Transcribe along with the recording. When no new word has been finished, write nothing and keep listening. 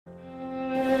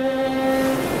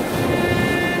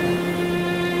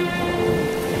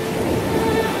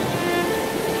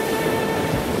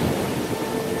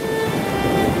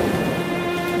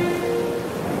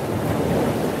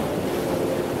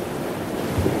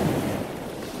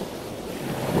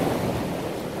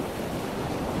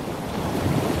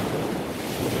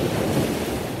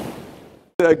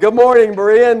Good morning,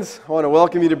 Bereans. I want to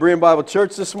welcome you to Berean Bible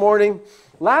Church this morning.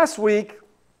 Last week,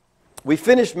 we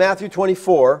finished Matthew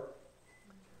 24,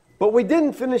 but we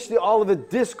didn't finish the Olivet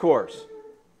Discourse.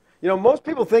 You know, most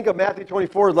people think of Matthew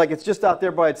 24 like it's just out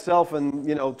there by itself, and,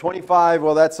 25,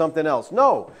 well, that's something else.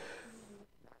 No.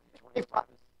 25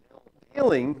 is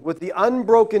dealing with the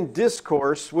unbroken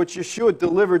discourse which Yeshua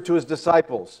delivered to his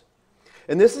disciples.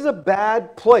 And this is a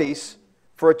bad place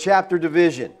for a chapter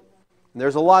division. And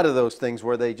there's a lot of those things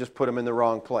where they just put them in the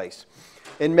wrong place.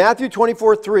 In Matthew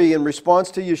 24:3, in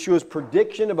response to Yeshua's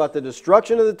prediction about the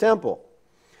destruction of the temple,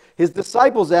 his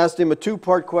disciples asked him a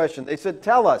two-part question. They said,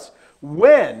 tell us,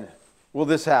 when will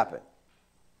this happen?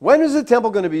 When is the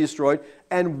temple going to be destroyed?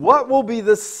 And what will be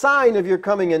the sign of your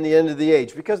coming in the end of the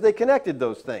age? Because they connected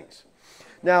those things.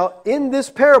 Now, in this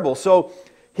parable, so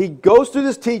he goes through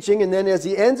this teaching, and then as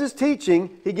he ends his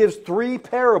teaching, he gives three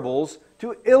parables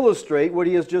to illustrate what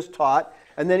he has just taught,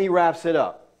 and then he wraps it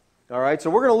up. All right, so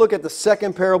we're going to look at the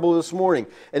second parable this morning.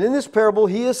 And in this parable,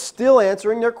 he is still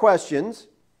answering their questions.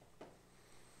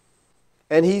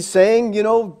 And he's saying,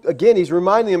 again, he's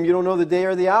reminding them, you don't know the day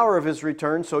or the hour of his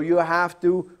return, so you have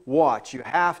to watch. You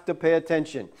have to pay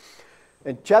attention.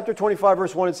 In chapter 25,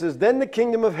 verse 1, it says, Then the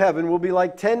kingdom of heaven will be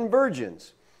like 10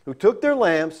 virgins who took their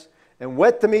lamps and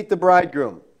went to meet the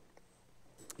bridegroom.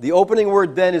 The opening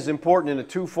word then is important in a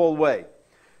twofold way.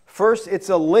 First, it's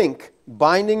a link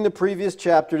binding the previous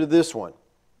chapter to this one.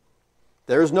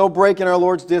 There is no break in our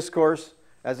Lord's discourse,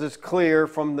 as is clear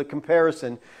from the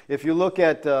comparison. If you look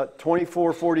at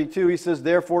 24:42, he says,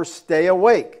 Therefore stay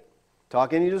awake,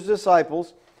 talking to his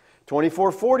disciples.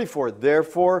 24:44,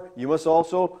 Therefore you must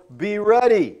also be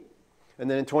ready.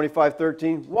 And then in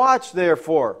 25:13, Watch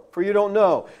therefore, for you don't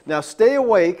know. Now stay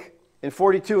awake in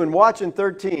 42 and watch in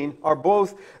 13 are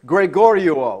both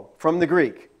Gregoriou from the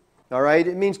Greek. All right?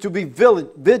 It means to be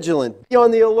vigilant, be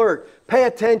on the alert, pay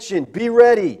attention, be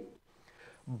ready.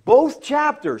 Both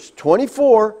chapters,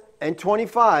 24 and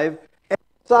 25,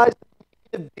 emphasize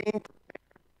the need of being prepared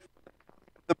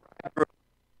for the bridegroom,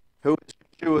 who is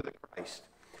Yeshua the Christ.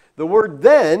 The word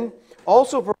then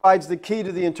also provides the key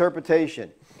to the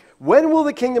interpretation. When will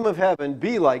the kingdom of heaven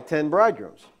be like 10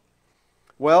 bridegrooms?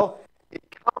 Well, it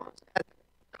comes at the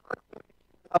conclusion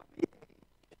of the age.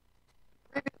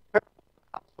 The previous parable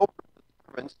about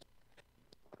the servants,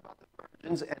 about the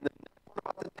virgins, and the next one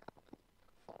about the talents,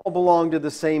 all belong to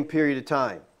the same period of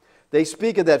time. They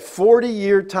speak of that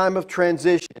 40-year time of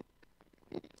transition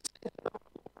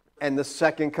and the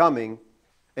second coming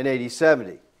in AD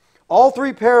 70. All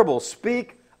three parables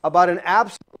speak about an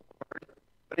absent Lord,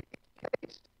 but in each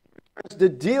case, he returns to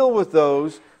deal with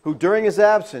those who, during his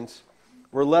absence,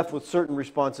 were left with certain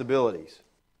responsibilities.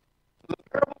 The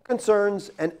parable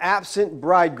concerns an absent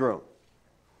bridegroom,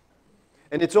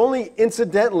 and it's only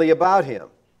incidentally about him.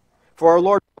 For our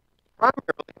Lord, primarily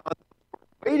on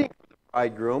waiting for the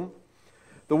bridegroom,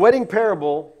 the wedding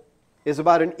parable is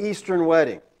about an Eastern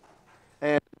wedding.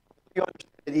 And you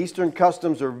understand that Eastern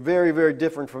customs are very, very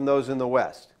different from those in the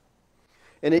West.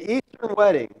 In an Eastern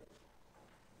wedding,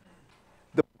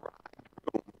 the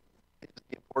bridegroom is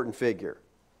the important figure.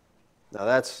 Now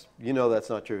that's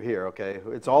not true here, okay?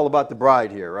 It's all about the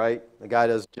bride here, right? The guy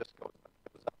doesn't just go up,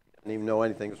 he doesn't even know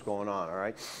anything that's going on, all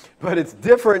right? But it's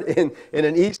different in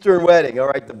an Eastern wedding, all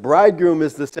right? The bridegroom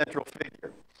is the central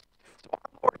figure. So our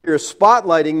Lord here is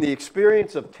spotlighting the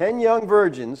experience of 10 young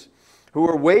virgins who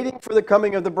are waiting for the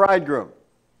coming of the bridegroom.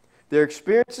 Their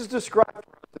experience is described for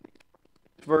us in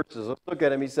these verses. Let's look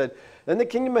at him. He said, Then the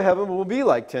kingdom of heaven will be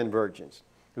like 10 virgins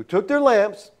who took their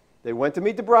lamps. They went to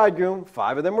meet the bridegroom.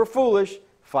 5 of them were foolish,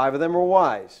 5 of them were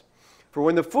wise. For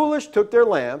when the foolish took their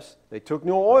lamps, they took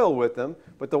no oil with them,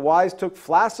 but the wise took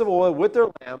flasks of oil with their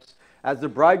lamps. As the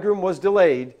bridegroom was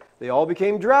delayed, they all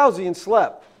became drowsy and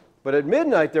slept. But at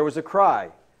midnight there was a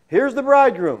cry, Here's the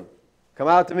bridegroom, come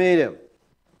out to meet him.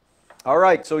 All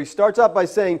right, so he starts out by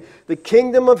saying the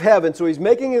kingdom of heaven. So he's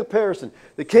making a comparison.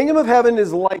 The kingdom of heaven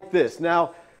is like this.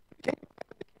 Now, the kingdom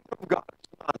of God,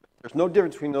 there's no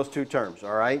difference between those two terms,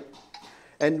 all right?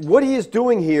 And what he is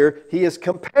doing here, he is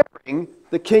comparing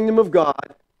the kingdom of God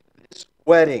to this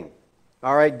wedding.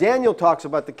 All right, Daniel talks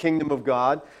about the kingdom of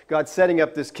God, God setting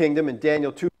up this kingdom in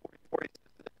Daniel 2:44. And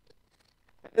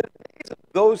in the days of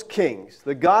those kings,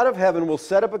 the God of heaven will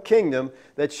set up a kingdom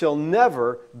that shall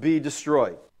never be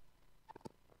destroyed.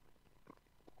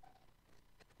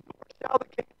 Nor shall the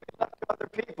kingdom be left to other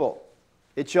people.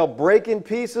 It shall break in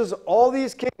pieces all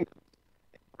these kingdoms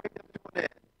and bring them to an end.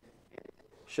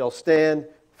 It shall stand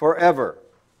forever.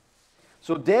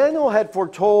 So Daniel had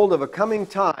foretold of a coming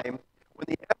time when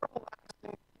the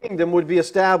everlasting kingdom would be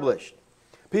established.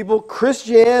 People,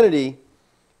 Christianity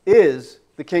is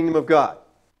the kingdom of God.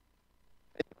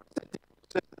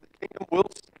 will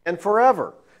stand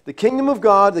forever. The kingdom of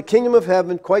God, the kingdom of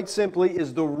heaven, quite simply,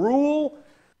 is the rule,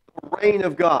 the reign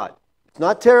of God. It's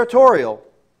not territorial.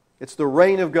 It's the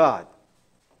reign of God.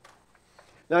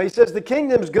 Now he says the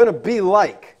kingdom is going to be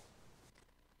like.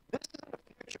 This is in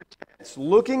the future tense,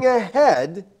 looking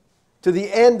ahead to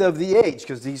the end of the age,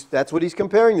 because that's what he's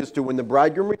comparing this to when the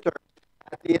bridegroom returns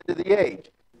at the end of the age.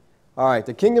 All right,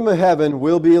 the kingdom of heaven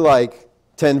will be like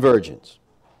 10 virgins.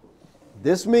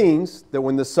 This means that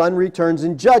when the Son returns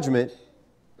in judgment,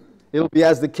 it'll be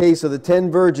as the case of the 10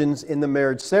 virgins in the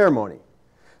marriage ceremony.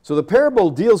 So the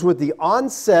parable deals with the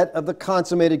onset of the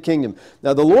consummated kingdom.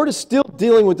 Now the Lord is still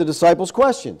dealing with the disciples'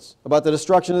 questions about the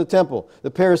destruction of the temple, the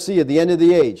parousia, the end of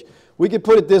the age. We could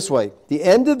put it this way. The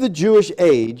end of the Jewish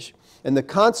age and the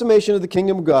consummation of the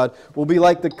kingdom of God will be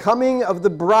like the coming of the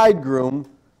bridegroom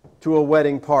to a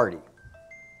wedding party.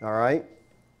 All right?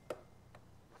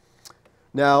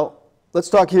 Now, let's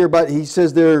talk here about, he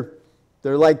says they're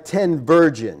like 10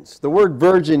 virgins. The word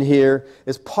virgin here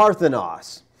is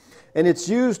parthenos, and it's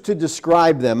used to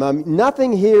describe them.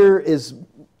 Nothing here is,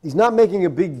 he's not making a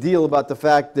big deal about the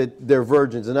fact that they're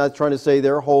virgins, and not trying to say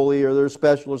they're holy or they're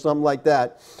special or something like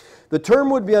that. The term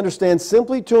would be understood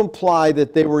simply to imply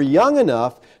that they were young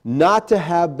enough not to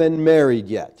have been married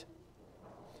yet.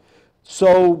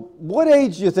 So what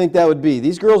age do you think that would be?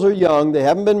 These girls are young, they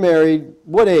haven't been married.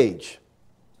 What age?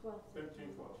 12. 15,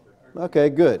 12. Okay,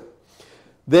 good.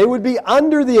 They would be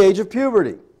under the age of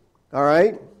puberty. All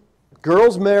right?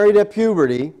 Girls married at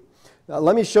puberty. Now,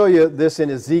 let me show you this in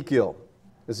Ezekiel.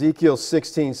 Ezekiel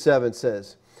 16:7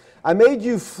 says, I made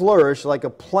you flourish like a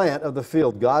plant of the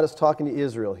field. God is talking to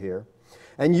Israel here.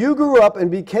 And you grew up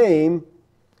and became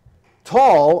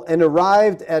tall and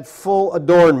arrived at full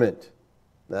adornment.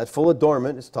 That full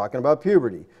adornment is talking about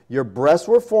puberty. Your breasts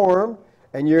were formed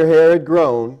and your hair had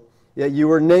grown, yet you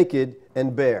were naked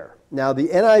and bare. Now, the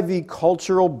NIV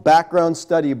Cultural Background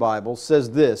Study Bible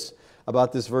says this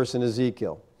about this verse in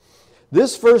Ezekiel.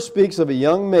 This verse speaks of a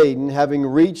young maiden having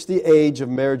reached the age of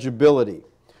marriageability.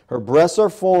 Her breasts are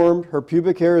formed, her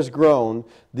pubic hair is grown.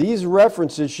 These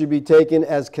references should be taken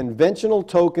as conventional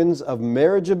tokens of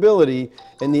marriageability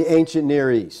in the ancient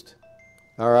Near East.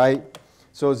 All right?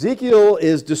 So Ezekiel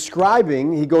is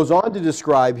describing, he goes on to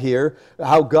describe here,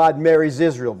 how God marries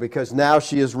Israel, because now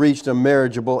she has reached a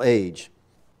marriageable age.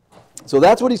 So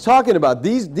that's what he's talking about.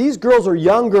 These girls are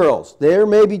young girls. They're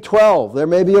maybe 12, they're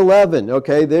maybe 11,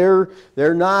 okay?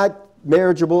 They're not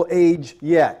marriageable age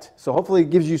yet. So hopefully it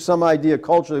gives you some idea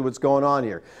culturally what's going on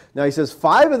here. Now he says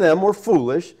 5 of them were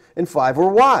foolish and 5 were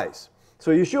wise.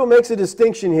 So Yeshua makes a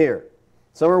distinction here.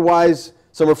 Some are wise,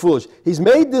 some are foolish. He's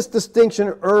made this distinction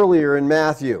earlier in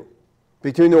Matthew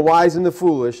between the wise and the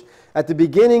foolish at the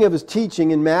beginning of his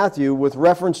teaching in Matthew with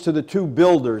reference to the 2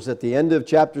 builders. At the end of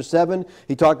chapter 7,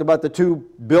 he talked about the 2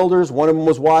 builders. One of them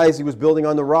was wise. He was building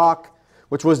on the rock,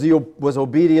 which was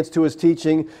obedience to his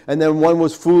teaching. And then one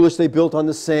was foolish. They built on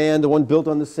the sand. The one built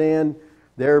on the sand,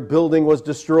 their building was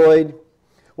destroyed.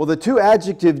 Well, the 2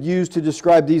 adjectives used to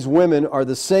describe these women are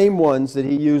the same ones that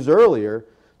he used earlier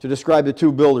to describe the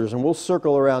 2 builders. And we'll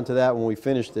circle around to that when we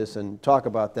finish this and talk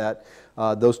about that,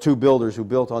 those 2 builders who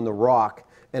built on the rock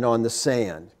and on the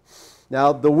sand.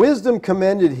 Now, the wisdom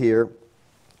commended here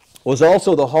was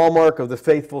also the hallmark of the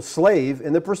faithful slave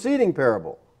in the preceding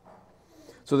parable.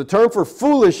 So the term for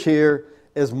foolish here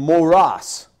is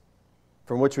moros,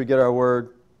 from which we get our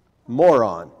word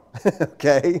moron.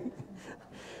 Okay?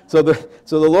 So the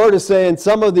Lord is saying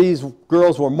some of these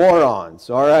girls were morons,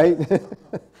 all right?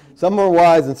 Some were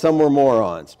wise and some were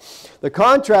morons. The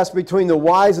contrast between the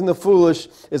wise and the foolish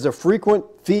is a frequent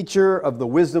feature of the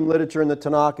wisdom literature in the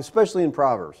Tanakh, especially in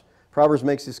Proverbs. Proverbs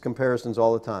makes these comparisons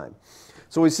all the time.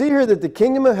 So we see here that the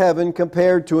kingdom of heaven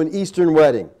compared to an Eastern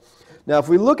wedding. Now, if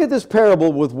we look at this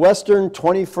parable with Western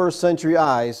 21st century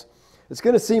eyes, it's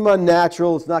going to seem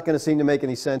unnatural. It's not going to seem to make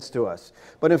any sense to us.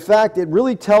 But in fact, it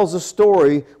really tells a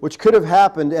story which could have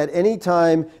happened at any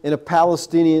time in a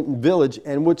Palestinian village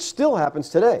and which still happens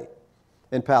today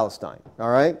in Palestine. All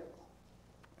right?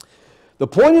 The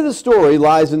point of the story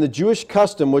lies in the Jewish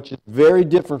custom, which is very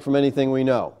different from anything we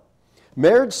know.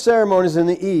 Marriage ceremonies in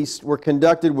the East were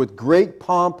conducted with great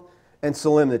pomp and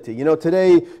solemnity. You know,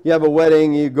 today you have a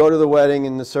wedding, you go to the wedding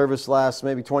and the service lasts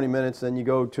maybe 20 minutes, then you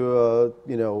go to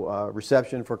a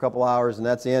reception for a couple hours and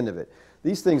that's the end of it.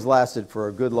 These things lasted for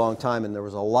a good long time and there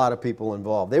was a lot of people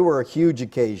involved. They were a huge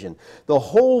occasion. The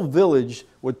whole village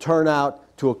would turn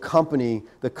out to accompany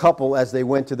the couple as they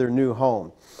went to their new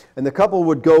home. And the couple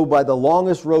would go by the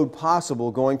longest road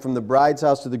possible, going from the bride's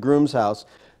house to the groom's house,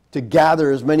 to gather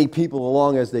as many people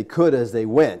along as they could as they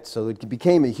went. So it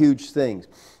became a huge thing.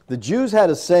 The Jews had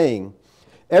a saying,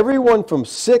 everyone from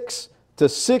 6 to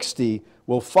 60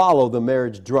 will follow the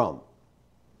marriage drum.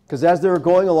 Because as they're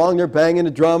going along, they're banging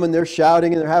the drum and they're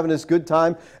shouting and they're having this good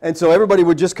time. And so everybody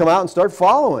would just come out and start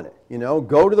following it,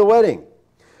 go to the wedding.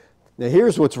 Now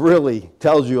here's what's really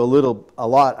tells you a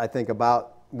lot, I think,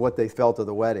 about what they felt of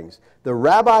the weddings. The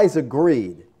rabbis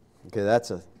agreed. Okay,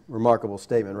 that's a remarkable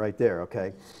statement right there,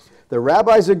 okay? The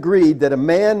rabbis agreed that a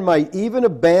man might even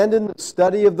abandon the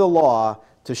study of the law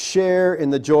to share in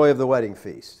the joy of the wedding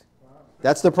feast.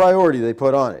 That's the priority they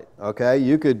put on it, okay?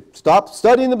 You could stop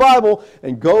studying the Bible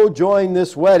and go join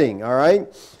this wedding, all right?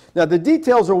 Now, the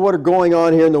details of what are going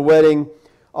on here in the wedding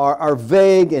are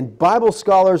vague, and Bible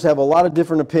scholars have a lot of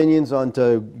different opinions on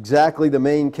exactly the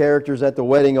main characters at the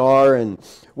wedding are, and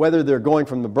whether they're going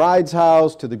from the bride's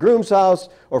house to the groom's house,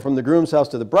 or from the groom's house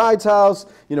to the bride's house.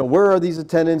 Where are these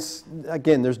attendants?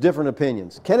 Again, there's different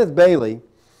opinions. Kenneth Bailey,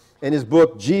 in his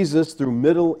book, Jesus Through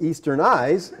Middle Eastern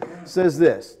Eyes, says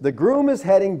this: the groom is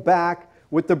heading back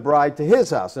with the bride to his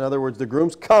house. In other words, the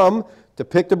grooms come to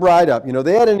pick the bride up.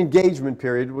 They had an engagement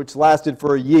period which lasted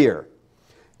for a year.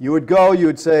 You would go, you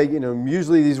would say,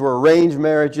 usually these were arranged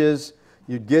marriages.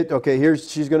 You'd get, okay,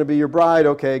 she's going to be your bride.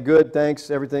 Okay, good,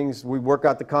 thanks, we work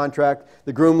out the contract.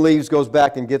 The groom leaves, goes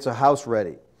back and gets a house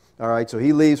ready. All right, so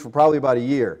he leaves for probably about a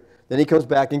year. Then he comes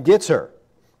back and gets her.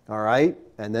 All right,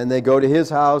 and then they go to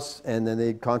his house and then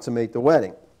they consummate the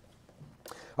wedding.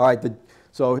 All right,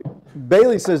 so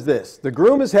Bailey says this: the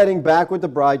groom is heading back with the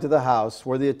bride to the house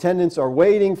where the attendants are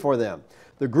waiting for them.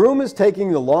 The groom is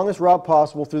taking the longest route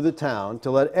possible through the town to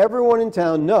let everyone in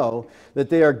town know that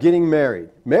they are getting married.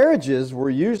 Marriages were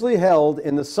usually held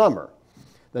in the summer,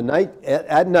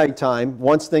 at nighttime,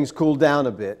 once things cooled down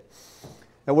a bit.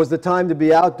 It was the time to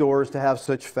be outdoors to have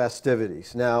such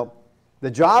festivities. Now, the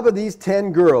job of these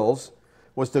 10 girls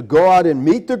was to go out and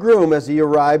meet the groom as he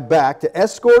arrived back, to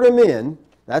escort him in.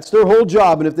 That's their whole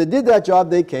job, and if they did that job,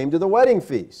 they came to the wedding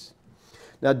feast.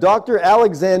 Now, Dr.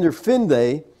 Alexander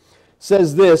Finday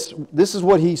says this is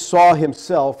what he saw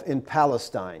himself in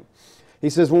Palestine.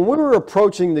 He says, when we were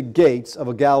approaching the gates of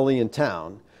a Galilean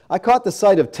town, I caught the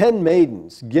sight of 10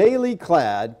 maidens, gaily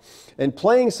clad and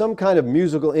playing some kind of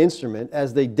musical instrument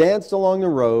as they danced along the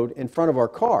road in front of our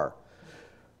car.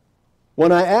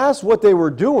 When I asked what they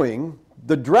were doing,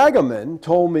 the dragoman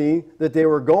told me that they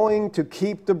were going to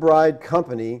keep the bride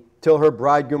company till her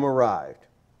bridegroom arrived.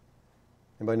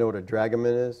 Anybody know what a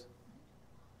dragoman is?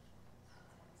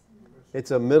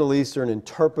 It's a Middle Eastern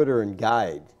interpreter and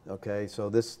guide, okay? So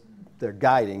they're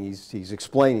guiding, he's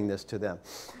explaining this to them.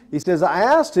 He says, I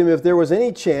asked him if there was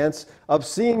any chance of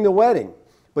seeing the wedding,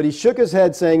 but he shook his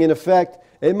head, saying, in effect,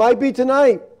 it might be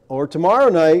tonight, or tomorrow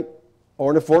night,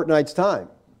 or in a fortnight's time.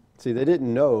 See, they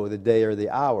didn't know the day or the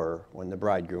hour when the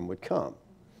bridegroom would come,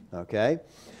 okay?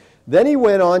 Then he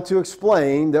went on to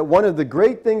explain that one of the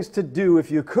great things to do,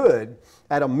 if you could,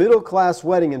 at a middle-class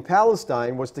wedding in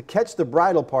Palestine was to catch the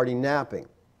bridal party napping.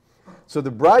 So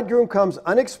the bridegroom comes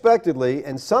unexpectedly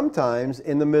and sometimes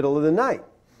in the middle of the night.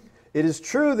 It is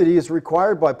true that he is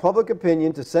required by public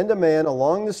opinion to send a man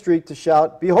along the street to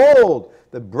shout, behold,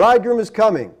 the bridegroom is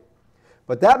coming.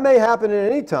 But that may happen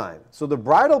at any time. So the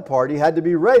bridal party had to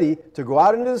be ready to go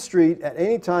out into the street at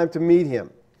any time to meet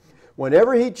him.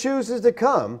 Whenever he chooses to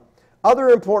come, other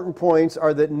important points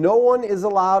are that no one is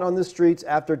allowed on the streets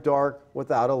after dark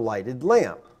without a lighted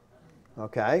lamp.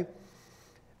 Okay?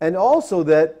 And also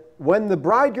that when the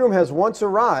bridegroom has once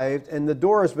arrived and the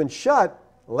door has been shut,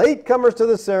 latecomers to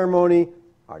the ceremony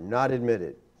are not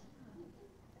admitted.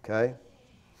 Okay?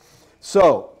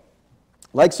 So,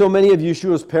 like so many of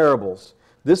Yeshua's parables,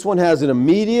 this one has an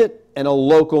immediate and a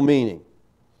local meaning.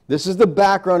 This is the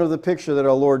background of the picture that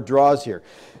our Lord draws here.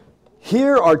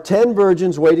 Here are 10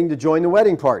 virgins waiting to join the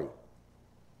wedding party.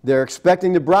 They're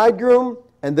expecting the bridegroom,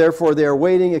 and therefore they are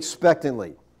waiting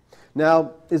expectantly.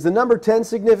 Now, is the number 10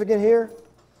 significant here?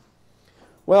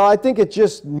 Well, I think it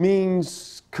just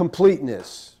means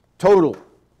completeness,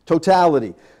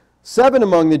 totality. 7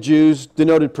 among the Jews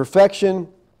denoted perfection.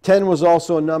 10 was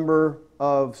also a number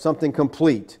of something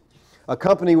complete. A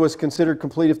company was considered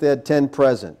complete if they had 10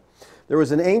 present. There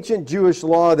was an ancient Jewish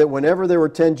law that whenever there were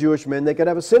 10 Jewish men, they could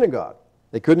have a synagogue.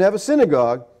 They couldn't have a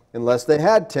synagogue unless they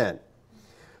had 10.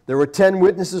 There were 10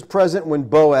 witnesses present when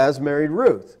Boaz married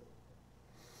Ruth.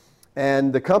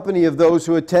 And the company of those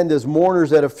who attend as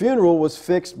mourners at a funeral was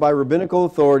fixed by rabbinical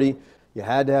authority. You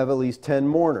had to have at least 10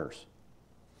 mourners.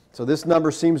 So this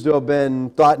number seems to have been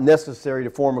thought necessary to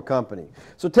form a company.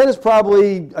 So 10 is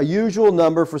probably a usual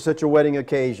number for such a wedding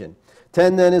occasion.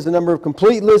 10 then is a number of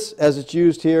completeness as it's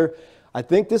used here. I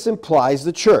think this implies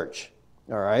the church.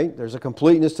 All right, there's a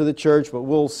completeness to the church, but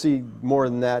we'll see more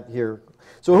than that here.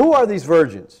 So who are these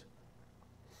virgins?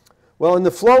 Well, in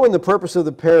the flow and the purpose of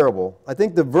the parable, I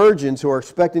think the virgins who are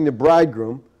expecting the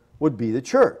bridegroom would be the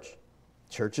church.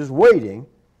 The church is waiting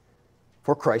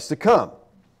for Christ to come.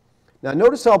 Now,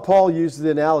 notice how Paul uses the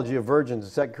analogy of virgins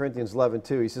in 2 Corinthians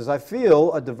 11:2. He says, I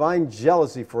feel a divine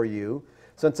jealousy for you,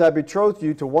 since I betrothed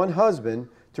you to one husband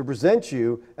to present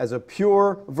you as a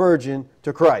pure virgin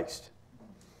to Christ.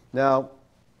 Now,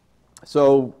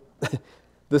 so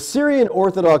the Syrian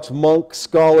Orthodox monk,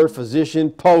 scholar,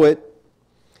 physician, poet,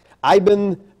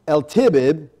 Ibn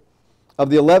el-Tibib of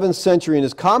the 11th century, in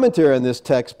his commentary on this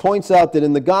text, points out that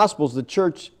in the Gospels, the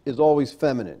church is always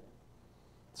feminine.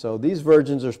 So these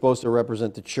virgins are supposed to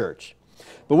represent the church.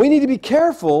 But we need to be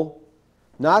careful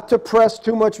not to press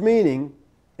too much meaning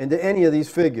into any of these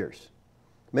figures.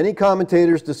 Many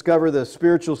commentators discover the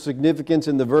spiritual significance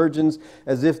in the virgins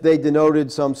as if they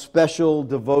denoted some special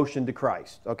devotion to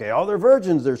Christ. Okay, all they're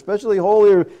virgins, they're especially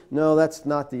holy. No, that's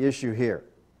not the issue here.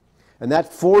 And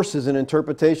that forces an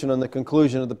interpretation on the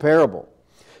conclusion of the parable.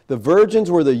 The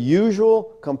virgins were the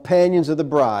usual companions of the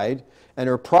bride and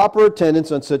her proper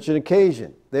attendants on such an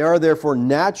occasion. They are therefore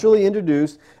naturally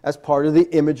introduced as part of the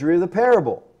imagery of the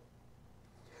parable.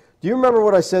 Do you remember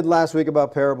what I said last week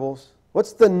about parables?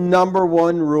 What's the number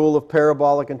one rule of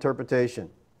parabolic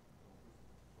interpretation?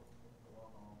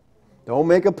 Don't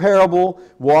make a parable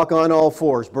walk on all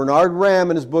fours. Bernard Ram,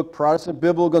 in his book Protestant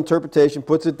Biblical Interpretation,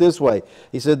 puts it this way.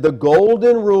 He said, the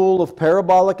golden rule of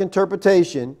parabolic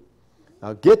interpretation,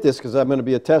 now get this because I'm going to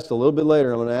be a test a little bit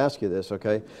later. I'm going to ask you this,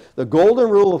 okay? The golden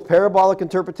rule of parabolic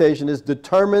interpretation is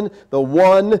determine the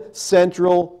one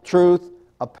central truth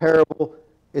a parable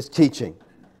is teaching.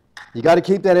 You got to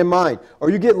keep that in mind, or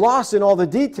you get lost in all the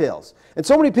details. And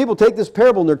so many people take this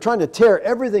parable and they're trying to tear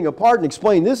everything apart and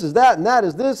explain this is that and that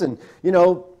is this. And, you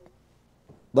know,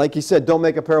 like he said, don't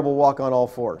make a parable walk on all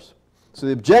fours. So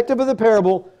the objective of the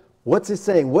parable, what's it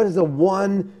saying? What is the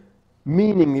one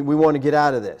meaning we want to get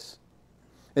out of this?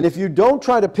 And if you don't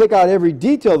try to pick out every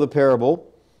detail of the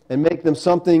parable and make them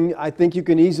something, I think you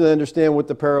can easily understand what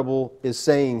the parable is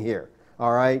saying here.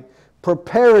 All right?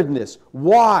 Preparedness,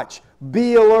 watch,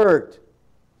 be alert.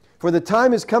 For the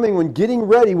time is coming when getting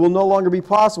ready will no longer be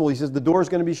possible. He says the door is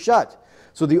going to be shut.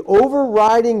 So the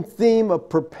overriding theme of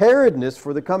preparedness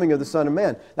for the coming of the Son of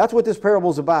Man, that's what this parable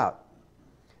is about.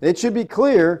 And it should be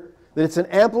clear that it's an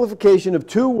amplification of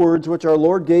two words which our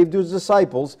Lord gave to his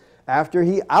disciples after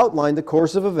he outlined the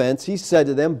course of events. He said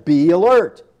to them, be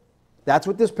alert. That's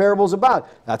what this parable is about.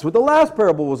 That's what the last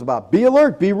parable was about. Be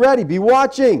alert, be ready, be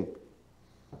watching.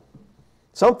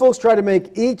 Some folks try to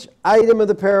make each item of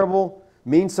the parable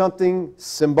mean something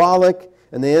symbolic,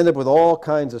 and they end up with all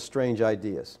kinds of strange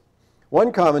ideas.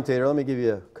 One commentator, let me give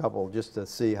you a couple just to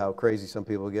see how crazy some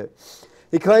people get.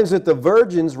 He claims that the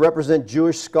virgins represent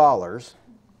Jewish scholars,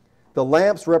 the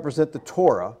lamps represent the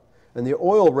Torah, and the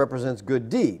oil represents good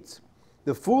deeds.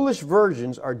 The foolish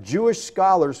virgins are Jewish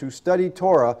scholars who study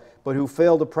Torah but who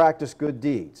fail to practice good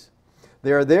deeds.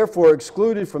 They are therefore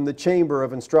excluded from the chamber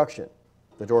of instruction.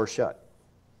 The door is shut.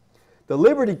 The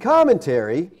Liberty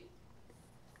Commentary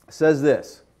says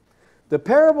this: the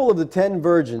parable of the 10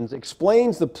 virgins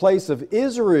explains the place of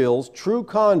Israel's true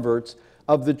converts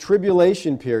of the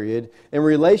tribulation period in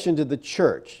relation to the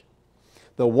church.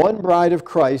 The one bride of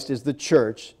Christ is the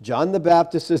church. John the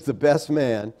Baptist is the best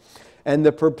man. And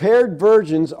the prepared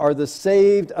virgins are the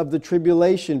saved of the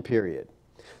tribulation period.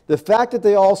 The fact that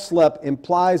they all slept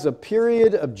implies a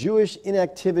period of Jewish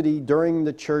inactivity during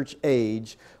the church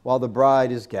age while the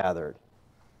bride is gathered.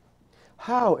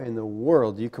 How in the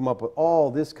world do you come up with all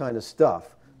this kind of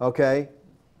stuff, okay?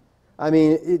 I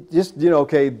mean, it just, you know,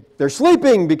 okay, they're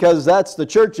sleeping because that's the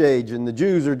church age and the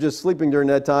Jews are just sleeping during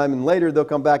that time and later they'll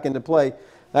come back into play.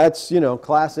 That's, you know,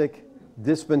 classic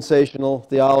dispensational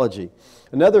theology.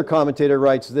 Another commentator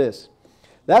writes this: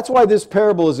 that's why this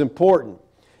parable is important.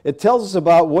 It tells us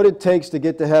about what it takes to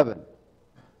get to heaven.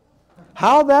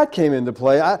 How that came into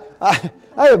play, I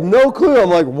have no clue.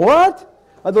 I'm like, what?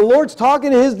 The Lord's talking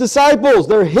to his disciples.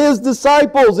 They're his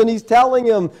disciples, and he's telling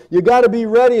them, you got to be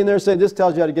ready. And they're saying, this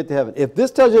tells you how to get to heaven. If this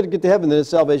tells you how to get to heaven, then it's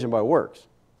salvation by works.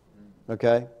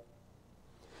 Okay?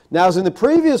 Now, as in the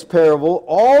previous parable,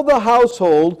 all the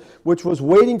household which was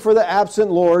waiting for the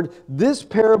absent Lord, this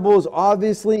parable is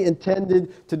obviously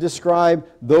intended to describe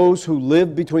those who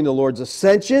lived between the Lord's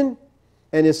ascension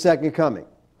and his second coming.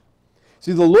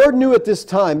 See, the Lord knew at this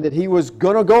time that he was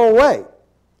going to go away.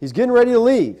 He's getting ready to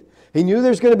leave. He knew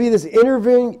there's going to be this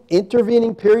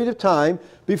intervening period of time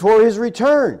before his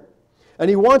return. And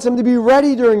he wants them to be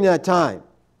ready during that time.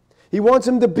 He wants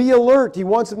them to be alert. He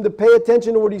wants them to pay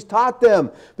attention to what he's taught them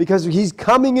because he's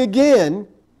coming again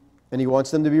and he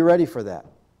wants them to be ready for that.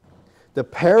 The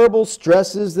parable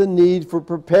stresses the need for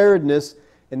preparedness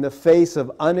in the face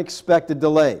of unexpected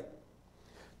delay.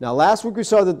 Now, last week we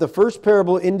saw that the first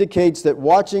parable indicates that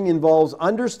watching involves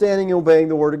understanding and obeying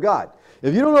the Word of God.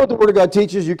 If you don't know what the Word of God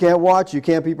teaches, you can't watch, you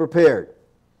can't be prepared.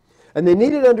 And they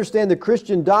needed to understand the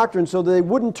Christian doctrine so that they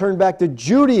wouldn't turn back to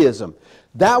Judaism.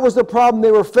 That was the problem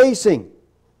they were facing.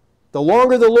 The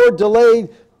longer the Lord delayed,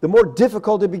 the more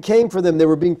difficult it became for them. They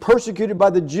were being persecuted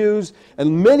by the Jews,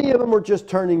 and many of them were just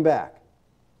turning back.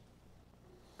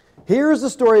 Here's the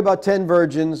story about 10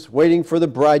 virgins waiting for the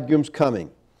bridegroom's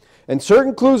coming. And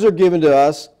certain clues are given to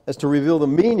us as to reveal the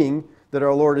meaning that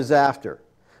our Lord is after.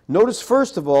 Notice,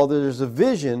 first of all, that there's a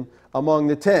vision among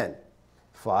the 10.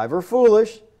 5 are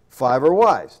foolish, 5 are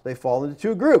wise. They fall into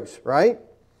 2 groups, right?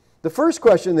 The first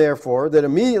question, therefore, that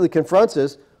immediately confronts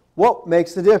us, what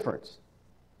makes the difference?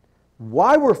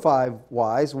 Why were 5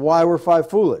 wise? Why were 5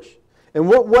 foolish? In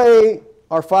what way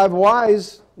are 5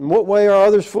 wise? In what way are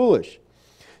others foolish?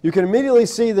 You can immediately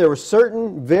see there were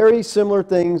certain very similar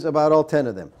things about all 10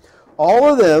 of them.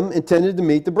 All of them intended to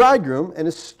meet the bridegroom and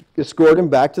escort him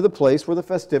back to the place where the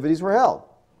festivities were held.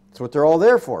 That's what they're all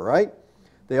there for, right?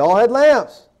 They all had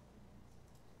lamps.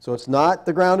 So it's not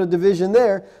the ground of division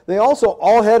there. They also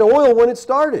all had oil when it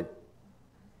started.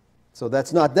 So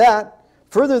that's not that.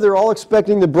 Further, they're all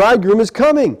expecting the bridegroom is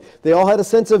coming. They all had a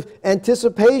sense of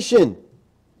anticipation.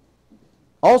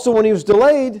 Also, when he was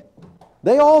delayed,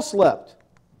 they all slept.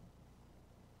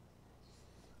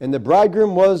 And the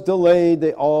bridegroom was delayed,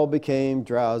 they all became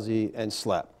drowsy and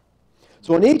slept.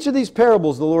 So in each of these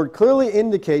parables, the Lord clearly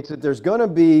indicates that there's going to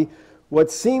be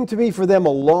what seemed to be for them a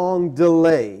long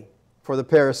delay for the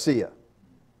parousia.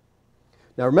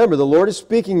 Now remember, the Lord is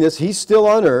speaking this. He's still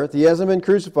on earth. He hasn't been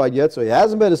crucified yet, so he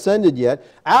hasn't been ascended yet.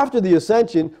 After the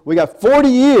ascension, we got 40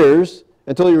 years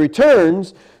until he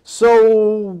returns.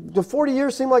 So do 40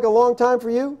 years seem like a long time for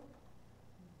you?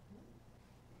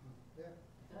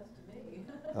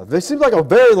 This seems like a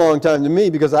very long time to me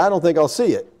because I don't think I'll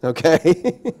see it,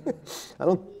 okay? I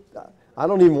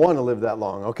don't even want to live that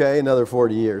long, okay? Another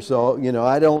 40 years. So,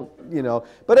 I don't,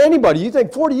 But anybody, you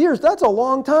think 40 years, that's a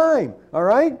long time, all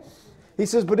right? He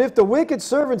says, but if the wicked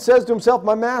servant says to himself,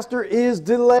 my master is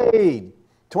delayed.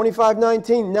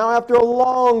 25:19, now after a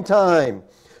long time.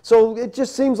 So it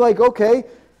just seems like, okay,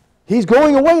 he's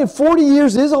going away and 40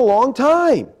 years is a long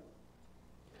time.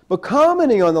 But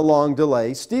commenting on the long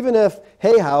delay, Stephen F.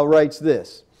 Hayhow writes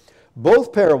this.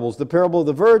 Both parables, the parable of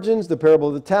the virgins, the parable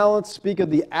of the talents, speak of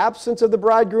the absence of the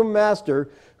bridegroom master,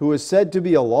 who is said to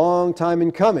be a long time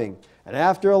in coming. And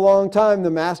after a long time,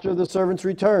 the master of the servants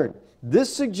return.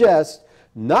 This suggests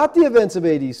not the events of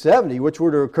AD 70, which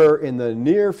were to occur in the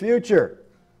near future.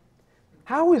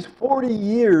 How is 40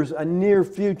 years a near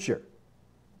future?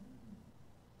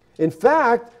 In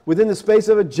fact, within the space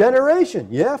of a generation.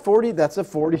 Yeah, 40, that's a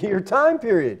 40-year time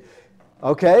period.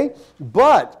 Okay?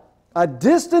 But a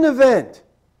distant event,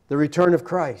 the return of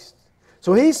Christ.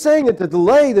 So he's saying that the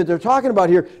delay that they're talking about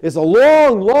here is a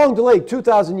long, long delay,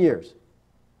 2,000 years.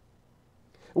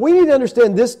 We need to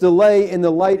understand this delay in the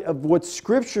light of what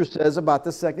Scripture says about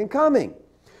the second coming.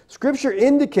 Scripture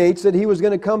indicates that he was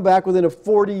going to come back within a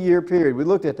 40-year period. We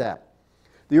looked at that.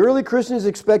 The early Christians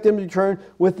expect him to return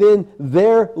within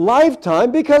their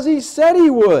lifetime because he said he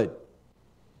would.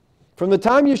 From the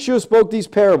time Yeshua spoke these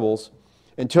parables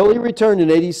until he returned in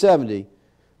AD 70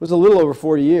 was a little over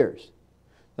 40 years.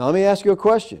 Now let me ask you a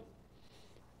question.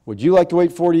 Would you like to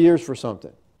wait 40 years for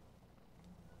something?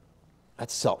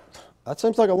 That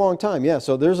seems like a long time. Yeah,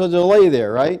 so there's a delay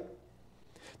there, right?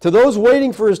 To those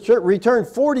waiting for his return,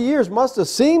 40 years must have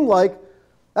seemed like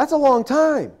that's a long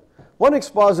time. One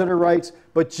expositor writes,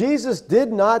 but Jesus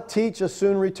did not teach a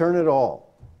soon return at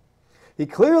all. He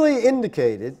clearly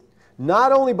indicated,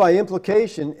 not only by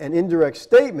implication and indirect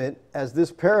statement as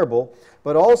this parable,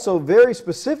 but also very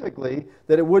specifically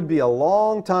that it would be a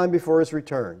long time before his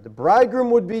return. The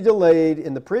bridegroom would be delayed.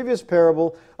 In the previous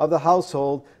parable of the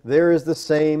household, there is the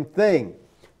same thing.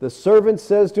 The servant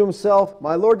says to himself,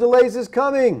 my Lord delays his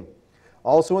coming.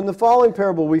 Also in the following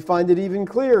parable, we find it even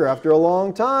clearer. After a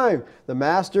long time, the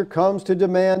master comes to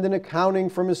demand an accounting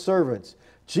from his servants.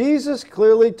 Jesus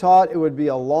clearly taught it would be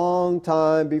a long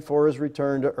time before his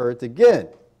return to earth again.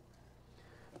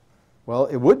 Well,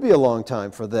 it would be a long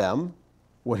time for them,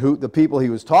 the people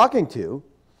he was talking to.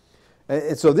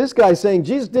 And so this guy's saying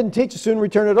Jesus didn't teach a soon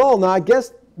return at all. Now, I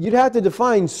guess you'd have to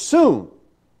define soon,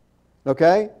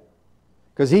 okay?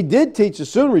 Because he did teach a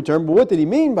soon return, but what did he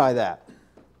mean by that?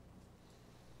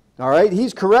 All right,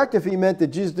 he's correct if he meant that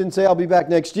Jesus didn't say, I'll be back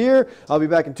next year, I'll be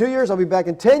back in 2 years, I'll be back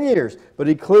in 10 years. But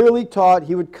he clearly taught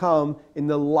he would come in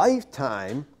the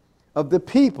lifetime of the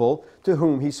people to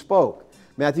whom he spoke.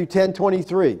 Matthew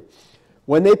 10:23.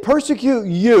 When they persecute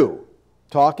you,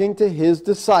 talking to his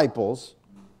disciples,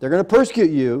 they're going to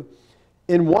persecute you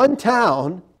in one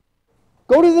town,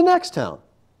 go to the next town.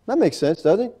 That makes sense,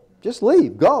 doesn't it? Just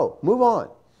leave, go, move on.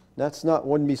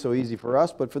 Wouldn't be so easy for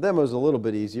us, but for them it was a little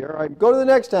bit easier. All right, go to the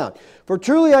next town. For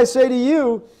truly I say to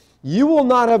you, you will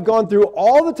not have gone through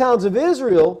all the towns of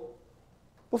Israel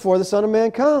before the Son of Man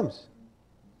comes.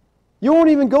 You won't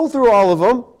even go through all of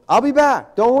them. I'll be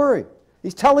back. Don't worry.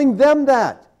 He's telling them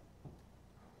that.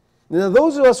 Now,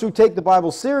 those of us who take the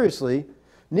Bible seriously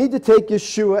need to take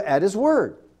Yeshua at his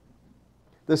word.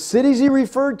 The cities he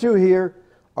referred to here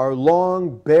are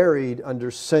long buried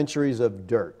under centuries of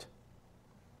dirt.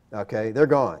 Okay, they're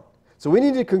gone. So we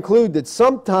need to conclude that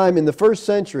sometime in the first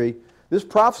century, this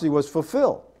prophecy was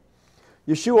fulfilled.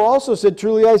 Yeshua also said,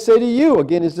 truly I say to you,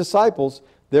 again his disciples,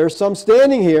 there are some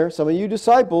standing here, some of you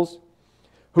disciples,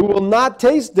 who will not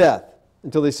taste death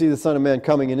until they see the Son of Man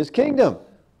coming in his kingdom.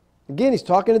 Again, he's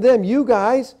talking to them. You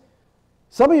guys,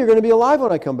 some of you are going to be alive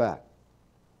when I come back.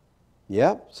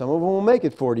 Yep, some of them will make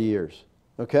it 40 years.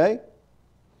 Okay?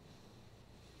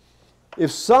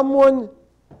 If someone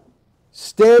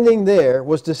standing there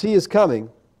was to see his coming,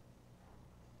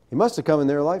 he must have come in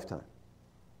their lifetime.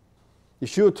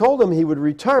 Yeshua told them he would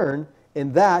return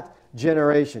in that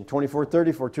generation.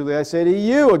 24:34, truly I say to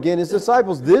you, again his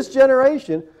disciples, this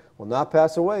generation will not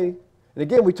pass away. And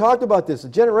again, we talked about this. A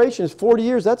generation is 40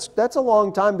 years. That's a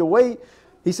long time to wait.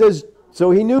 He says,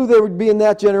 so he knew they would be in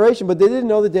that generation, but they didn't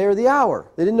know the day or the hour.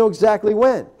 They didn't know exactly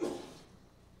when.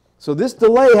 So this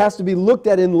delay has to be looked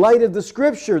at in light of the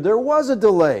Scripture. There was a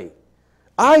delay.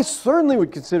 I certainly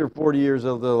would consider 40 years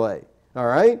a delay. All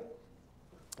right?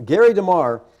 Gary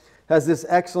DeMar has this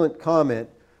excellent comment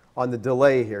on the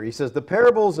delay here. He says, the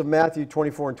parables of Matthew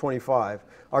 24 and 25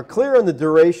 are clear on the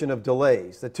duration of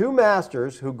delays. The two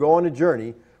masters who go on a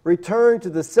journey return to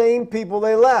the same people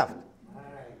they left.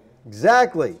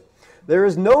 Exactly. There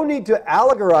is no need to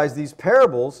allegorize these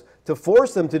parables to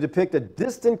force them to depict a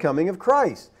distant coming of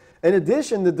Christ. In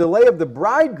addition, the delay of the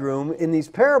bridegroom in these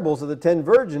parables of the 10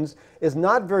 virgins is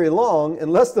not very long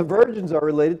unless the virgins are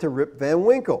related to Rip Van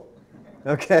Winkle.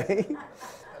 Okay?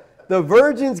 The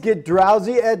virgins get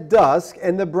drowsy at dusk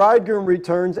and the bridegroom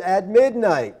returns at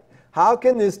midnight. How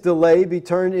can this delay be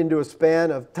turned into a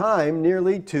span of time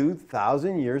nearly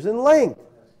 2,000 years in length?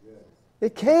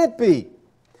 It can't be.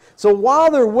 So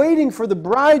while they're waiting for the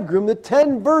bridegroom, the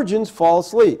 10 virgins fall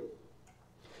asleep.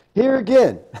 Here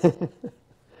again,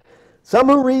 some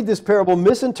who read this parable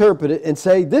misinterpret it and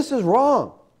say, this is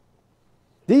wrong.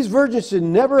 These virgins should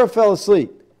never have fell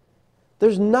asleep.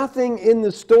 There's nothing in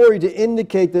the story to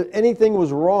indicate that anything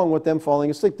was wrong with them falling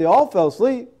asleep. They all fell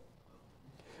asleep.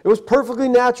 It was a perfectly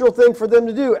natural thing for them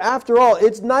to do. After all,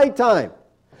 it's nighttime.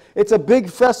 It's a big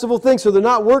festival thing, so they're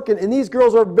not working. And these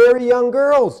girls are very young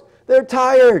girls. They're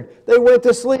tired. They went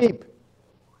to sleep.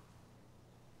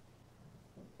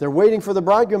 They're waiting for the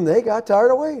bridegroom. They got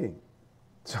tired of waiting.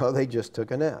 So they just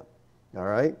took a nap. All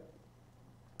right?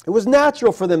 It was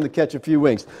natural for them to catch a few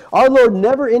winks. Our Lord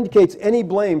never indicates any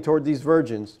blame toward these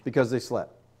virgins because they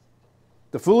slept.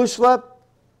 The foolish slept,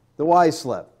 the wise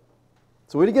slept.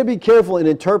 So we've got to be careful in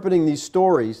interpreting these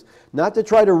stories, not to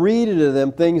try to read into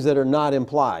them things that are not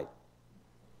implied.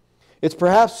 It's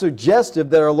perhaps suggestive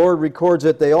that our Lord records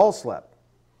that they all slept.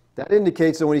 That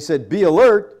indicates that when he said, be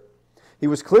alert, he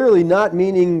was clearly not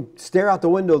meaning stare out the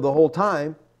window the whole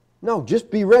time. No,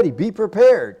 just be ready, be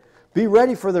prepared, be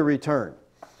ready for the return.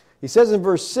 He says in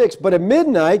verse 6, but at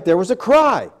midnight there was a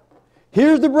cry.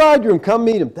 Here's the bridegroom, come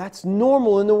meet him. That's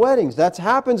normal in the weddings. That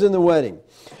happens in the wedding.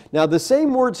 Now the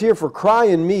same words here for cry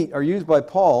and meet are used by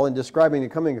Paul in describing the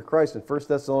coming of Christ in 1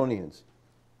 Thessalonians.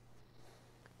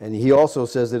 And he also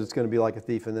says that it's going to be like a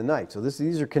thief in the night. So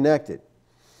these are connected.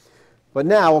 But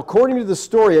now, according to the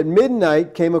story, at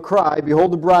midnight came a cry,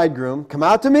 behold the bridegroom, come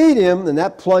out to meet him. And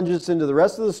that plunges into the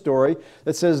rest of the story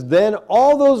that says, then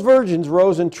all those virgins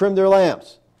rose and trimmed their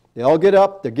lamps. They all get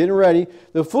up, they're getting ready.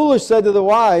 The foolish said to the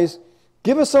wise,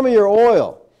 give us some of your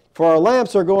oil, for our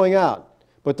lamps are going out.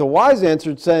 But the wise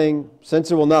answered, saying,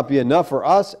 since it will not be enough for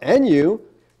us and you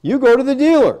go to the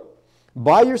dealer,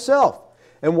 buy yourself.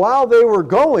 And while they were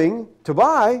going to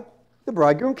buy, the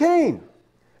bridegroom came.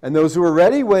 And those who were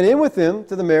ready went in with him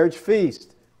to the marriage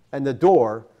feast, and the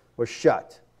door was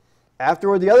shut.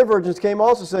 Afterward the other virgins came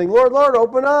also, saying, Lord, Lord,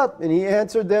 open up. And he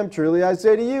answered them, truly I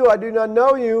say to you, I do not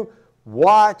know you.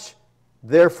 Watch,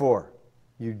 therefore.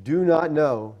 You do not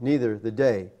know neither the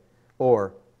day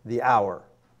or the hour.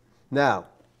 Now,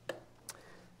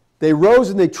 they rose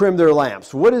and they trimmed their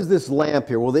lamps. What is this lamp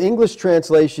here? Well, the English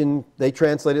translation, they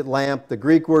translate it lamp. The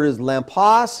Greek word is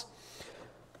lampos.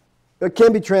 It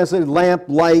can be translated lamp,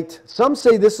 light. Some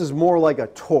say this is more like a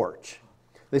torch.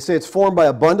 They say it's formed by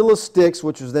a bundle of sticks,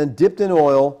 which was then dipped in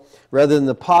oil, rather than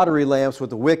the pottery lamps with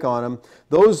the wick on them.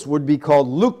 Those would be called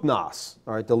luknos,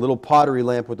 all right, the little pottery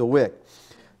lamp with the wick.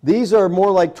 These are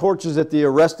more like torches that the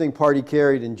arresting party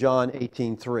carried in John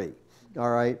 18:3, all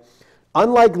right.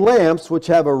 Unlike lamps, which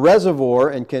have a reservoir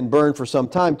and can burn for some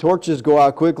time, torches go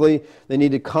out quickly. They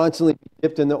need to constantly be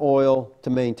dipped in the oil to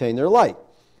maintain their light.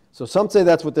 So some say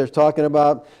that's what they're talking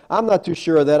about. I'm not too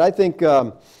sure of that. I think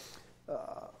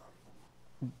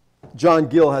John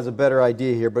Gill has a better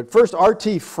idea here. But first,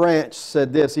 R.T. Franch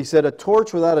said this. He said, a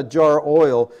torch without a jar of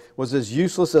oil was as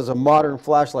useless as a modern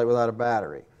flashlight without a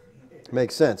battery.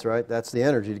 Makes sense, right? That's the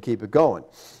energy to keep it going.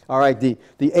 All right, the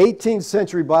 18th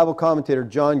century Bible commentator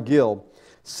John Gill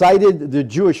cited the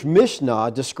Jewish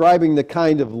Mishnah describing the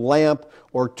kind of lamp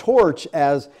or torch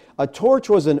as a torch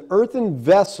was an earthen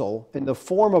vessel in the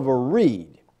form of a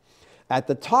reed, at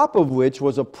the top of which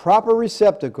was a proper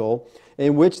receptacle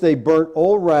in which they burnt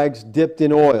old rags dipped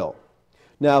in oil.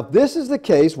 Now, if this is the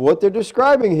case, what they're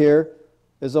describing here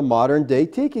is a modern-day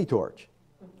tiki torch.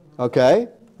 Okay?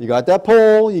 You got that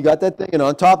pole, you got that thing, and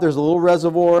on top there's a little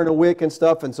reservoir and a wick and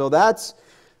stuff, and so that's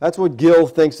what Gill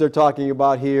thinks they're talking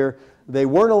about here. They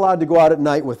weren't allowed to go out at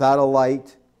night without a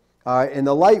light, and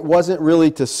the light wasn't really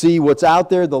to see what's out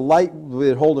there. The light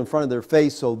would hold in front of their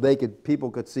face so people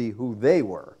could see who they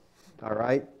were. All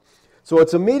right? So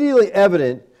it's immediately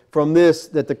evident from this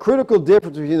that the critical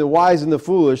difference between the wise and the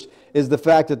foolish is the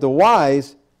fact that the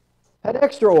wise had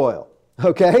extra oil.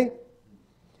 Okay?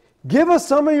 Give us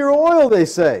some of your oil, they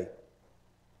say.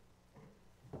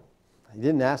 He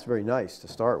didn't ask very nice to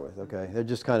start with, okay? They're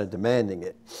just kind of demanding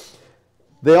it.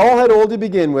 They all had oil to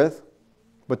begin with,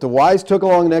 but the wise took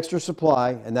along an extra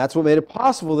supply, and that's what made it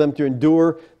possible for them to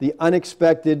endure the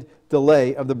unexpected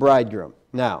delay of the bridegroom.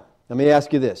 Now, let me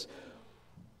ask you this.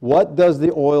 What does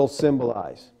the oil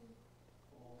symbolize?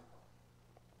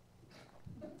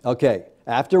 Okay,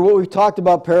 after what we've talked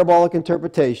about parabolic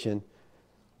interpretation,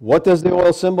 what does the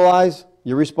oil symbolize?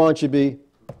 Your response should be,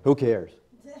 who cares?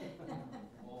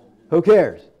 Who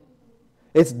cares?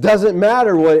 It doesn't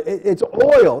matter what, it's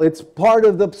oil. It's part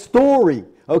of the story,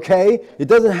 okay? It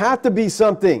doesn't have to be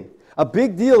something. A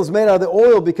big deal is made out of the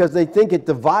oil because they think it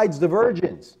divides the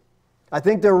virgins. I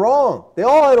think they're wrong. They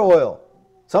all had oil.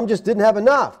 Some just didn't have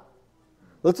enough.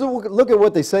 Let's look at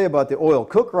what they say about the oil.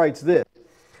 Cook writes this.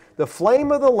 The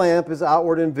flame of the lamp is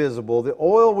outward and visible. The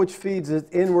oil which feeds is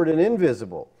inward and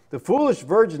invisible. The foolish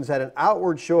virgins had an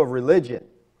outward show of religion,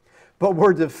 but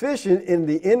were deficient in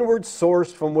the inward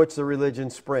source from which the religion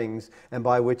springs and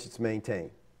by which it's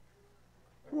maintained.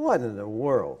 What in the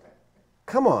world?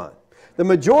 Come on. The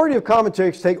majority of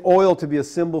commentators take oil to be a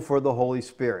symbol for the Holy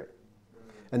Spirit.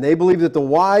 And they believe that the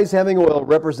wise having oil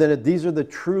represented these are the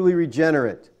truly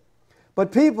regenerate.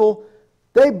 But people,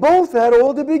 they both had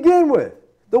oil to begin with.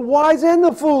 The wise and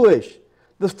the foolish.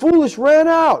 The foolish ran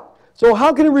out. So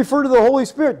how can it refer to the Holy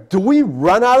Spirit? Do we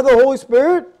run out of the Holy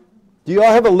Spirit? Do you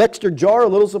all have an extra jar, a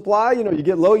little supply? You know, you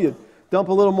get low, you dump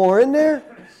a little more in there?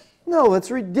 No,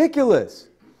 that's ridiculous.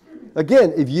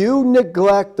 Again, if you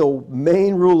neglect the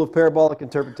main rule of parabolic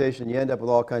interpretation, you end up with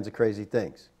all kinds of crazy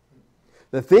things.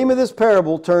 The theme of this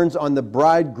parable turns on the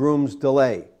bridegroom's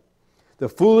delay. The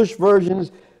foolish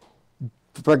virgins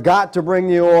forgot to bring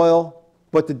the oil,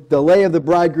 but the delay of the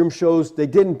bridegroom shows they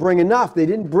didn't bring enough. They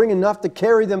didn't bring enough to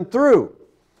carry them through.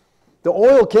 The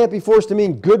oil can't be forced to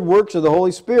mean good works of the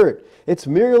Holy Spirit. It's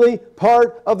merely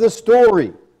part of the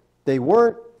story. They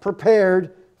weren't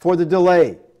prepared for the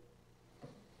delay.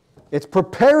 It's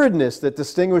preparedness that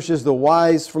distinguishes the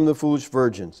wise from the foolish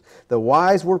virgins. The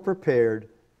wise were prepared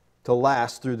to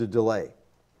last through the delay.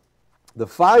 The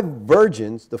 5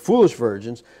 virgins, the foolish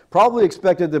virgins, probably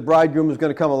expected the bridegroom was going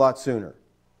to come a lot sooner.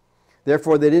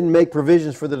 Therefore, they didn't make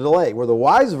provisions for the delay. Where the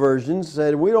wise virgins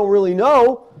said, we don't really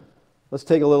know, let's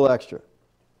take a little extra.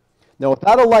 Now,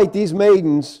 without a light, these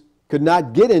maidens could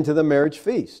not get into the marriage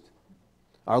feast.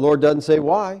 Our Lord doesn't say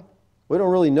why. We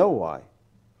don't really know why.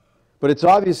 But it's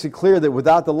obviously clear that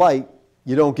without the light,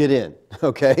 you don't get in,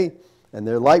 okay? And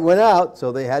their light went out,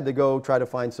 so they had to go try to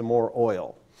find some more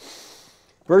oil.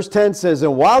 Verse 10 says,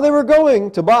 and while they were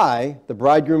going to buy, the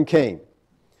bridegroom came.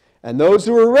 And those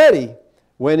who were ready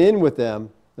went in with them,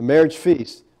 the marriage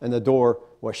feast, and the door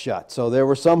was shut. So there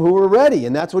were some who were ready,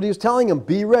 and that's what he was telling them.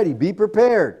 Be ready, be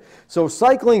prepared. So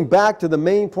cycling back to the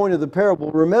main point of the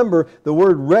parable, remember the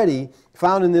word ready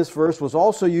found in this verse was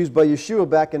also used by Yeshua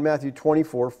back in Matthew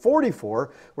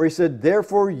 24:44, where he said,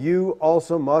 therefore you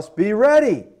also must be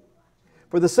ready.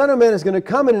 For the Son of Man is going to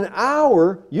come in an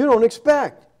hour you don't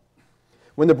expect.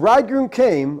 When the bridegroom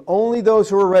came, only those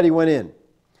who were ready went in.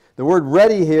 The word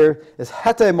ready here is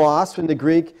hetemos in the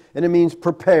Greek, and it means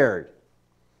prepared.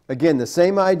 Again, the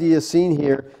same idea seen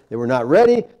here. They were not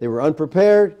ready, they were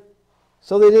unprepared,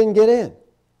 so they didn't get in.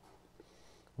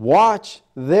 Watch,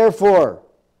 therefore.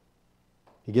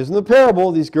 He gives them the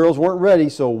parable. These girls weren't ready,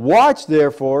 so watch,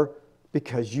 therefore,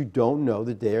 because you don't know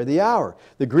the day or the hour.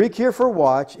 The Greek here for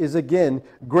watch is, again,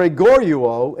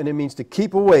 gregorio, and it means to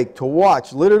keep awake, to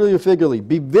watch, literally or figuratively.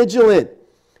 Be vigilant.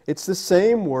 It's the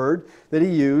same word that he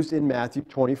used in Matthew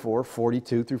 24,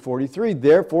 42 through 43.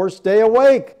 Therefore, stay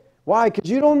awake. Why? Because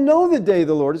you don't know the day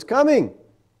the Lord is coming.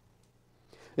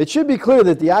 It should be clear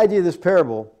that the idea of this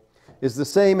parable is the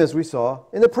same as we saw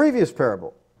in the previous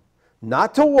parable.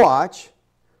 Not to watch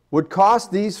would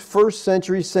cost these first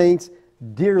century saints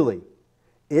dearly.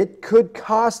 It could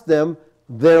cost them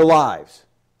their lives.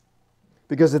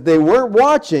 Because if they weren't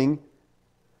watching,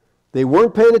 they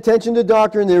weren't paying attention to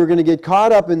doctrine, they were going to get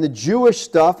caught up in the Jewish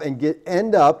stuff and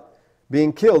end up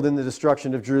being killed in the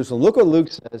destruction of Jerusalem. Look what Luke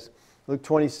says. Luke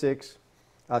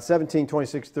 17,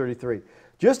 26, 33.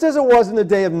 Just as it was in the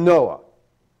day of Noah,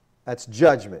 that's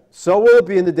judgment, so will it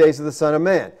be in the days of the Son of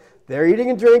Man. They're eating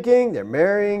and drinking, they're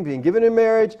marrying, being given in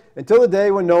marriage, until the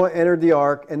day when Noah entered the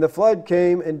ark, and the flood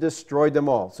came and destroyed them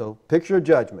all. So, picture of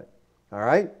judgment. All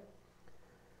right?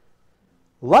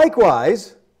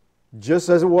 Likewise, just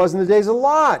as it was in the days of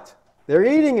Lot, they're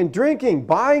eating and drinking,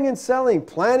 buying and selling,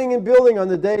 planning and building on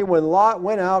the day when Lot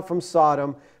went out from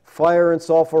Sodom. Fire and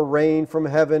sulfur rained from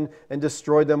heaven and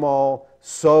destroyed them all.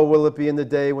 So will it be in the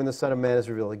day when the Son of Man is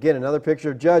revealed. Again, another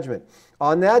picture of judgment.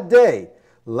 On that day,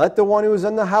 let the one who is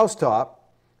on the housetop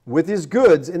with his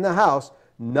goods in the house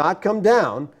not come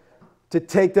down to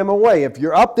take them away. If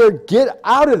you're up there, get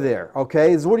out of there.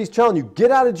 Okay, this is what he's telling you. Get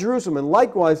out of Jerusalem. And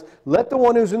likewise, let the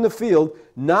one who's in the field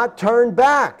not turn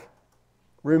back.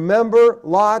 Remember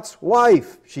Lot's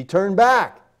wife. She turned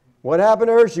back. What happened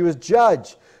to her? She was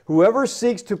judged. Whoever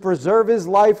seeks to preserve his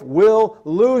life will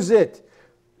lose it.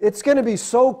 It's going to be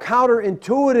so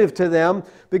counterintuitive to them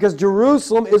because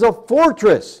Jerusalem is a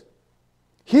fortress.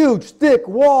 Huge, thick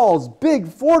walls, big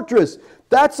fortress.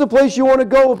 That's the place you want to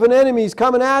go if an enemy's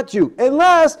coming at you.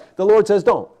 Unless the Lord says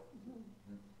don't.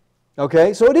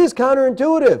 Okay, so it is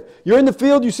counterintuitive. You're in the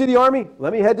field, you see the army,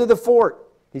 let me head to the fort.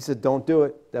 He said, don't do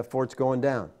it. That fort's going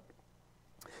down.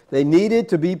 They needed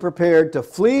to be prepared to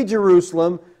flee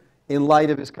Jerusalem in light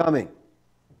of his coming.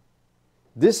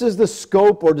 This is the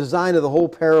scope or design of the whole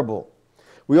parable.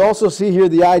 We also see here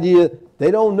the idea they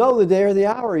don't know the day or the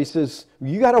hour. He says,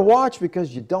 you got to watch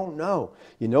because you don't know.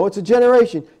 You know it's a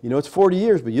generation. You know it's 40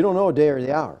 years, but you don't know a day or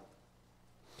the hour.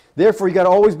 Therefore, you got to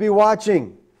always be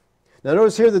watching. Now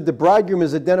notice here that the bridegroom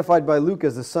is identified by Luke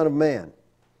as the Son of Man.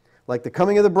 Like the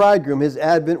coming of the bridegroom, his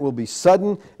advent will be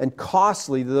sudden and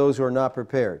costly to those who are not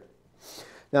prepared.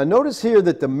 Now notice here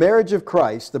that the marriage of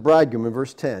Christ, the bridegroom in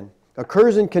verse 10,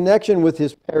 occurs in connection with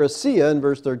his parousia in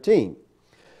verse 13.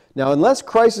 Now unless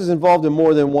Christ is involved in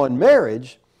more than one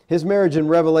marriage, his marriage in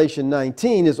Revelation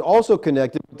 19 is also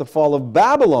connected with the fall of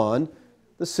Babylon,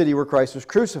 the city where Christ was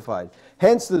crucified.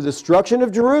 Hence the destruction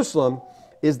of Jerusalem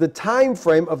is the time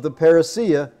frame of the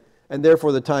parousia and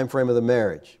therefore the time frame of the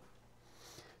marriage.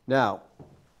 Now,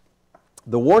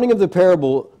 the warning of the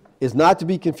parable is not to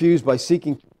be confused by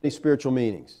seeking too many spiritual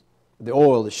meanings. The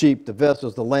oil, the sheep, the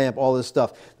vessels, the lamp, all this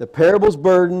stuff. The parable's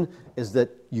burden is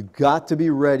that you've got to be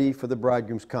ready for the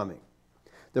bridegroom's coming.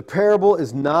 The parable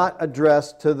is not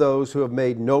addressed to those who have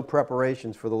made no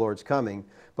preparations for the Lord's coming,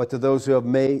 but to those who have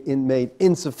made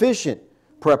insufficient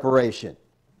preparation.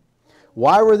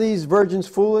 Why were these virgins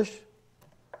foolish?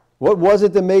 What was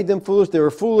it that made them foolish? They were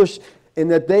foolish in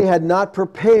that they had not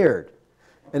prepared.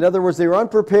 In other words, they were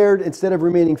unprepared instead of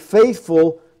remaining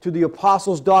faithful to the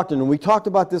apostles' doctrine. And we talked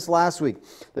about this last week.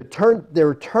 They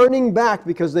were turning back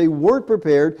because they weren't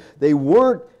prepared, they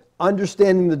weren't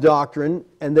understanding the doctrine,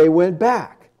 and they went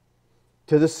back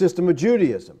to the system of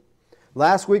Judaism.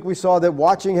 Last week we saw that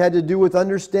watching had to do with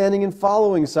understanding and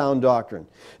following sound doctrine.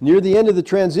 Near the end of the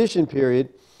transition period,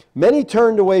 many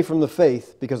turned away from the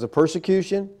faith because of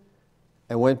persecution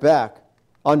and went back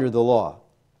under the law.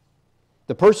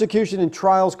 The persecution and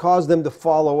trials caused them to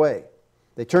fall away.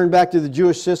 They turned back to the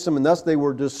Jewish system, and thus they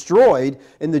were destroyed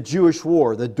in the Jewish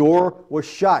war. The door was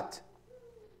shut.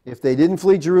 If they didn't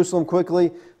flee Jerusalem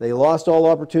quickly, they lost all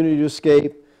opportunity to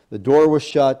escape. The door was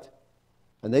shut,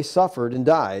 and they suffered and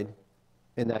died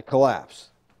in that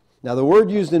collapse. Now, the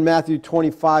word used in Matthew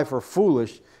 25 for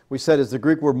foolish, we said, is the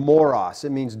Greek word moros.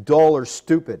 It means dull or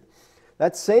stupid.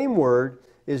 That same word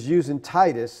is used in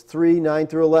Titus 3, 9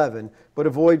 through 11. But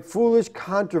avoid foolish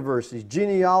controversies,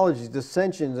 genealogies,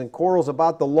 dissensions, and quarrels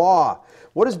about the law.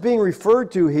 What is being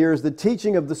referred to here is the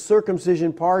teaching of the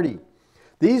circumcision party.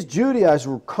 These Judaizers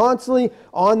were constantly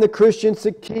on the Christians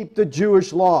to keep the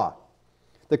Jewish law.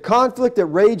 The conflict that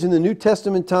raged in the New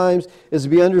Testament times is to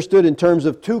be understood in terms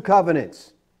of two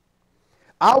covenants.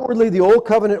 Outwardly, the old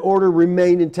covenant order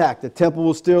remained intact. The temple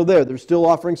was still there. They're still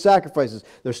offering sacrifices.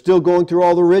 They're still going through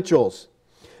all the rituals.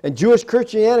 And Jewish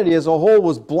Christianity as a whole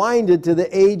was blinded to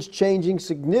the age-changing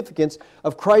significance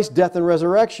of Christ's death and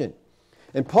resurrection.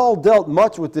 And Paul dealt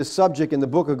much with this subject in the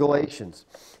book of Galatians.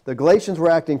 The Galatians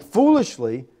were acting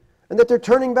foolishly and that they're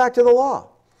turning back to the law.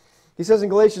 He says in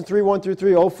Galatians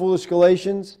 3:1-3, "O foolish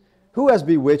Galatians, who has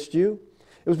bewitched you?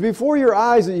 It was before your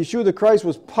eyes that Yeshua the Christ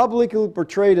was publicly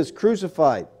portrayed as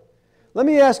crucified. Let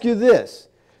me ask you this.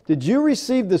 Did you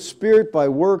receive the Spirit by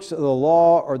works of the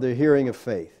law or the hearing of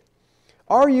faith?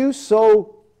 Are you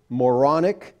so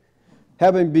moronic?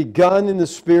 Having begun in the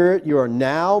Spirit, you are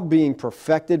now being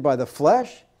perfected by the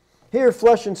flesh?" Here,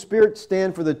 flesh and spirit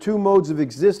stand for the two modes of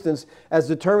existence as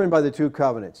determined by the two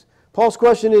covenants. Paul's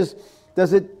question is,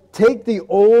 does it take the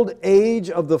old age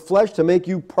of the flesh to make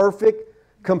you perfect,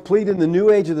 complete in the new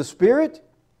age of the Spirit,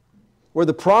 where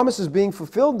the promise is being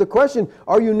fulfilled? The question,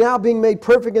 are you now being made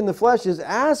perfect in the flesh, is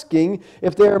asking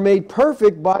if they are made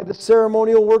perfect by the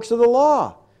ceremonial works of the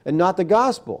law and not the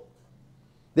gospel.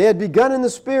 They had begun in the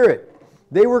Spirit.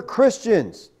 They were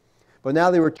Christians. But now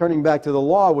they were turning back to the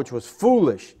law, which was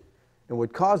foolish and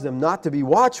would cause them not to be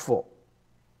watchful.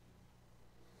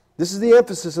 This is the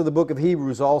emphasis of the book of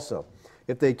Hebrews also.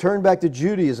 If they turned back to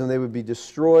Judaism, they would be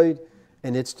destroyed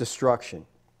in its destruction.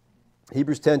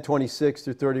 Hebrews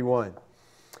 10:26-31.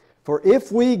 "For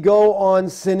if we go on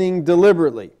sinning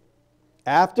deliberately,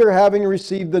 after having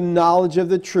received the knowledge of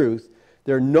the truth,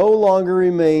 there no longer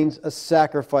remains a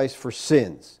sacrifice for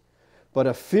sins, but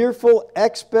a fearful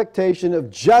expectation of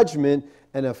judgment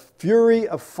and a fury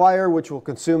of fire which will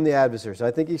consume the adversaries."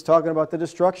 I think he's talking about the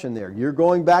destruction there. You're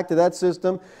going back to that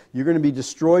system. You're going to be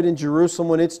destroyed in Jerusalem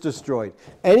when it's destroyed.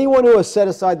 Anyone who has set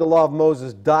aside the law of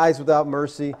Moses dies without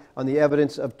mercy on the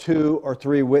evidence of 2 or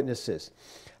 3 witnesses.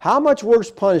 How much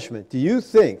worse punishment do you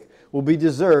think will be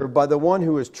deserved by the one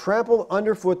who has trampled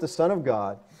underfoot the Son of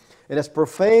God and has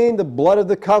profaned the blood of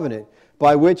the covenant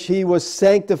by which he was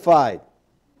sanctified?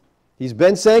 He's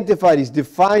been sanctified. He's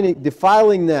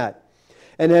defiling that.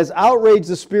 And has outraged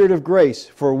the Spirit of grace.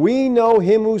 For we know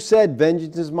him who said,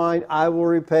 "Vengeance is mine, I will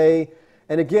repay."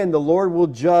 And again, the Lord will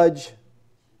judge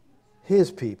his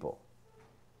people.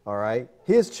 All right?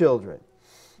 His children.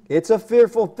 It's a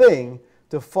fearful thing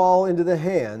to fall into the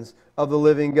hands of the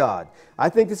living God. I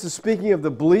think this is speaking of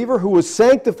the believer who was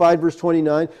sanctified, verse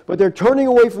 29, but they're turning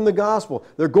away from the gospel.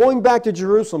 They're going back to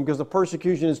Jerusalem because the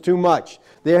persecution is too much.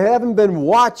 They haven't been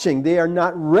watching. They are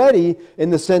not ready in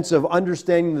the sense of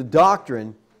understanding the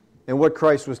doctrine and what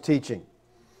Christ was teaching.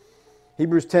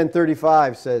 Hebrews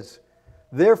 10:35 says,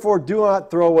 "Therefore do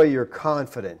not throw away your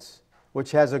confidence,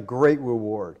 which has a great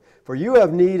reward. For you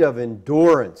have need of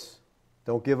endurance."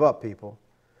 Don't give up, people.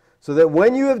 "So that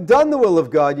when you have done the will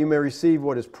of God, you may receive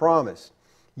what is promised.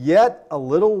 Yet a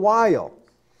little while,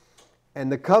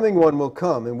 and the coming one will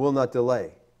come and will not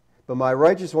delay. But my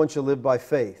righteous one shall live by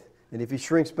faith. And if he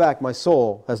shrinks back, my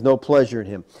soul has no pleasure in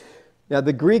him." Now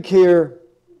the Greek here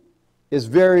is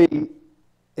very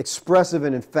expressive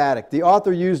and emphatic. The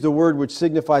author used a word which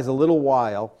signifies a little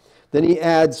while. Then he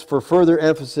adds, for further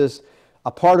emphasis, a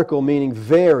particle meaning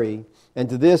very. And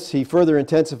to this he further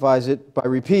intensifies it by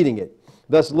repeating it.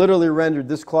 Thus, literally rendered,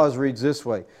 this clause reads this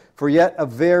way: "For yet a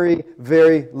very,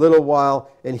 very little while,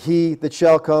 and he that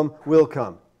shall come will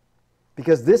come."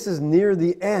 Because this is near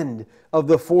the end of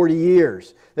the 40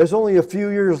 years. There's only a few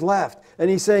years left. And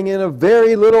he's saying, in a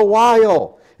very little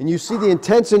while. And you see the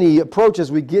intensity approach as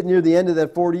we get near the end of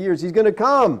that 40 years. He's going to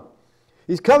come.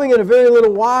 He's coming in a very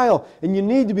little while. And you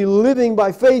need to be living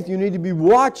by faith. You need to be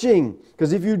watching.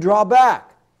 Because if you draw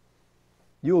back,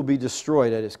 you will be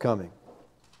destroyed at his coming.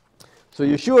 So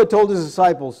Yeshua told his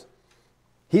disciples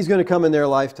he's going to come in their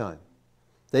lifetime.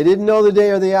 They didn't know the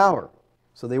day or the hour,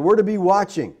 so they were to be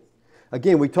watching.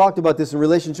 Again, we talked about this in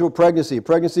relation to a pregnancy. A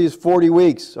pregnancy is 40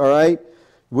 weeks, all right?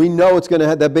 We know it's going to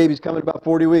have, that baby's coming in about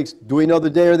 40 weeks. Do we know the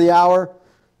day or the hour?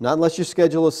 Not unless you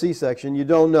schedule a C-section. You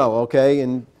don't know, okay?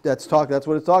 And that's what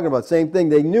it's talking about. Same thing.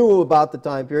 They knew about the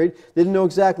time period. They didn't know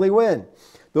exactly when.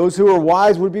 Those who are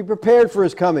wise would be prepared for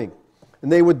his coming,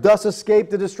 and they would thus escape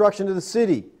the destruction of the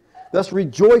city, thus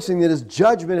rejoicing that his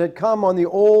judgment had come on the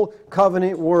old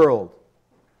covenant world.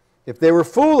 If they were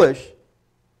foolish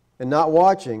and not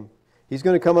watching, he's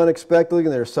going to come unexpectedly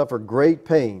and they're to suffer great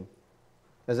pain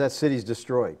as that city's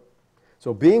destroyed.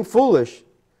 So being foolish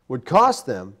would cost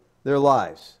them their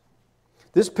lives.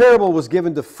 This parable was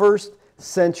given to first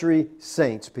century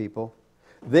saints, people.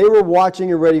 They were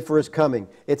watching and ready for his coming.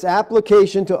 Its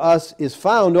application to us is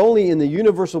found only in the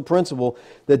universal principle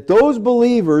that those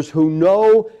believers who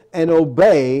know and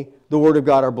obey the Word of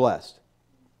God are blessed.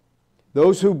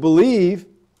 Those who believe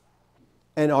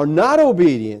and are not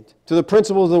obedient to the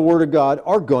principles of the Word of God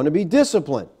are going to be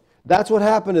disciplined. That's what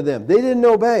happened to them. They didn't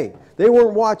obey. They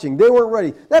weren't watching. They weren't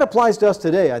ready. That applies to us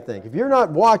today, I think. If you're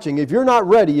not watching, if you're not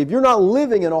ready, if you're not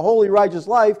living in a holy, righteous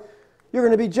life, you're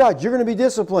going to be judged. You're going to be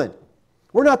disciplined.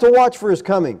 We're not to watch for his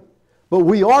coming, but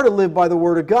we are to live by the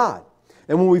Word of God.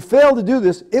 And when we fail to do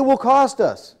this, it will cost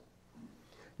us.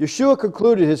 Yeshua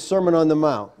concluded his Sermon on the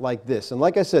Mount like this. And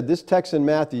like I said, this text in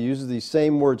Matthew uses these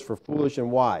same words for foolish and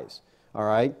wise. All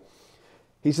right?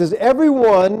 He says,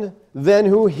 everyone then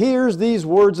who hears these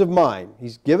words of mine,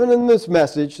 he's given them this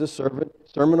message, the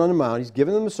Sermon on the Mount, he's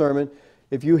given them a sermon.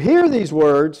 If you hear these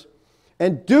words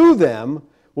and do them,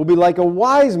 will be like a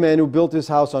wise man who built his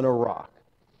house on a rock.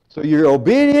 So you're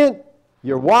obedient,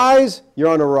 you're wise, you're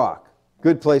on a rock.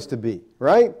 Good place to be,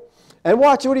 right? And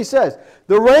watch what he says.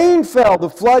 The rain fell, the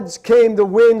floods came, the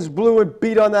winds blew and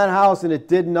beat on that house, and it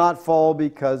did not fall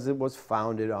because it was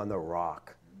founded on the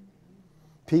rock.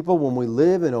 People, when we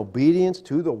live in obedience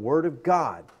to the Word of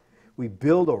God, we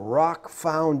build a rock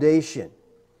foundation.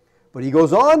 But he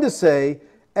goes on to say,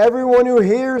 everyone who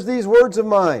hears these words of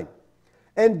mine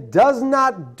and does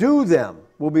not do them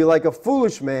will be like a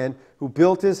foolish man who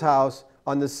built his house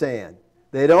on the sand.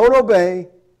 They don't obey,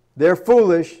 they're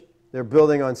foolish, they're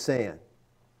building on sand.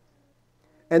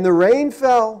 And the rain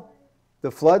fell,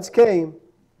 the floods came,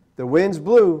 the winds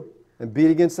blew and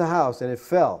beat against the house, and it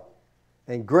fell,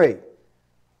 and great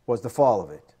was the fall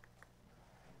of it.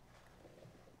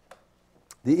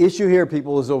 The issue here,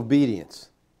 people, is obedience.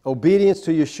 Obedience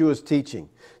to Yeshua's teaching.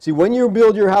 See, when you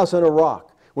build your house on a rock,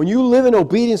 when you live in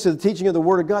obedience to the teaching of the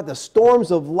Word of God, the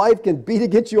storms of life can beat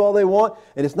against you all they want,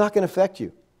 and it's not going to affect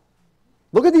you.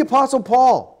 Look at the Apostle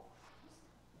Paul.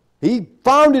 He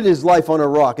founded his life on a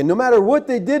rock, and no matter what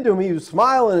they did to him, he was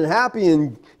smiling and happy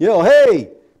and,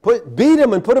 hey, beat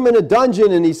him and put him in a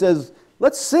dungeon, and he says,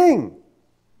 let's sing.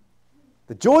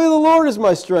 The joy of the Lord is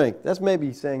my strength. That's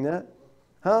maybe saying that.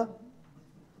 Huh?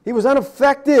 He was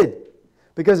unaffected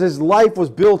because his life was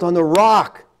built on the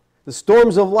rock. The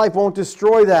storms of life won't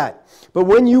destroy that. But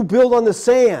when you build on the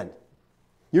sand,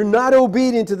 you're not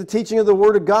obedient to the teaching of the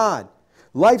Word of God.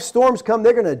 Life storms come,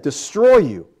 they're going to destroy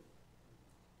you.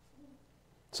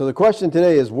 So the question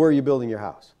today is, where are you building your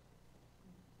house?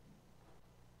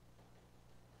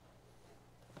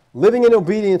 Living in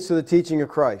obedience to the teaching of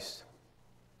Christ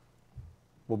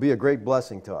will be a great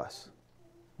blessing to us.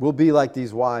 We'll be like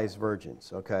these wise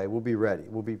virgins, okay? We'll be ready.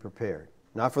 We'll be prepared.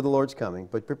 Not for the Lord's coming,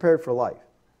 but prepared for life.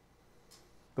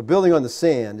 But building on the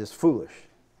sand is foolish,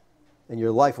 and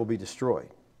your life will be destroyed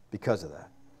because of that.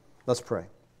 Let's pray.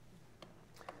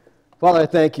 Father, I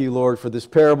thank you, Lord, for this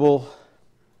parable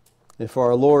and for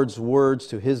our Lord's words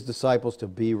to his disciples to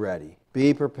be ready.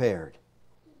 Be prepared.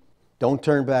 Don't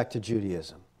turn back to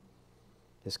Judaism.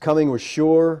 His coming was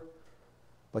sure,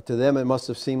 but to them it must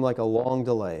have seemed like a long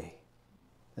delay,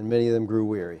 and many of them grew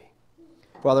weary.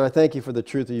 Father, I thank you for the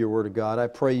truth of your Word of God. I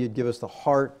pray you'd give us the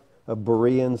heart of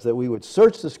Bereans, that we would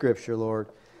search the Scripture, Lord,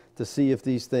 to see if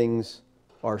these things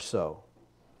are so.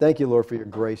 Thank you, Lord, for your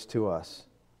grace to us.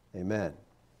 Amen.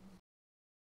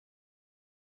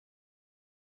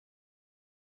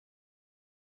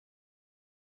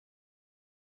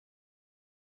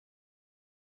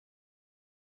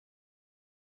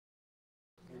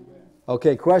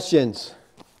 Okay, questions?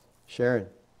 Sharon.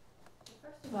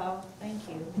 First of all, thank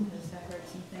you, because I heard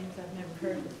some things I've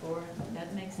never heard before.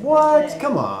 That makes it What? okay.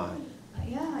 Come on.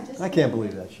 Yeah, I can't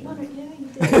believe that, Sharon. Yeah, you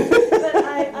did. But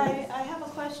I have a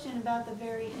question about the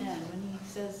very end, when he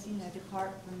says,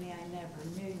 depart from me, I never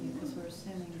knew you, because we're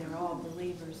assuming they're all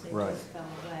believers, they Right. just fell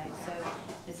away. So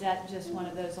is that just one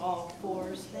of those all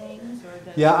fours things?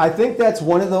 Or Yeah, I think that's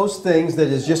one of those things that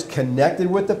is just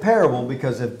connected with the parable,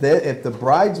 because if the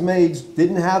bridesmaids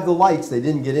didn't have the lights, they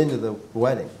didn't get into the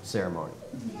wedding ceremony.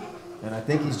 And I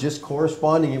think he's just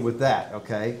corresponding it with that,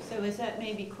 okay? So is that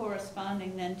maybe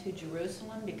corresponding then to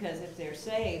Jerusalem? Because if they're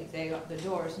saved, the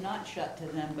door's not shut to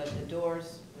them, but the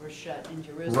doors were shut in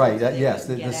Jerusalem. Right, so they yes.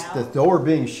 couldn't get The out? door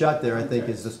being shut there, I think,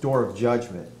 is this door of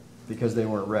judgment, because they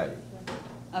weren't ready,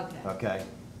 Okay. okay?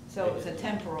 So it was a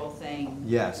temporal thing.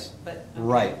 Yes, But, okay.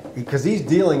 right. Because he's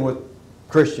dealing with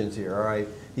Christians here, all right?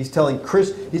 He's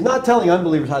not telling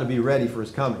unbelievers how to be ready for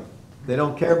his coming. They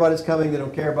don't care about his coming. They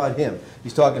don't care about him.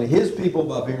 He's talking to his people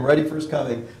about being ready for his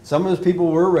coming. Some of his people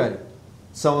were ready.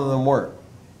 Some of them weren't.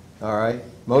 All right?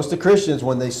 Most of the Christians,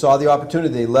 when they saw the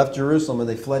opportunity, they left Jerusalem and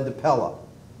they fled to Pella.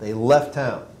 They left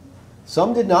town.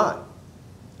 Some did not.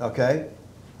 Okay?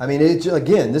 I mean,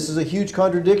 again, this is a huge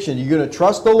contradiction. You're going to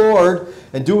trust the Lord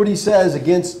and do what he says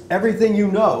against everything you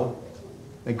know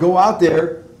and go out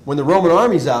there when the Roman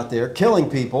army's out there killing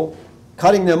people,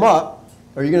 cutting them up,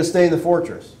 or are you going to stay in the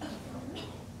fortress?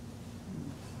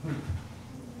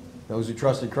 Those who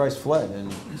trusted Christ fled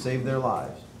and saved their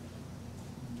lives.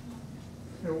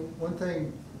 You know, one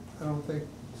thing I don't think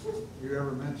you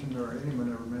ever mentioned, or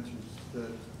anyone ever mentions, that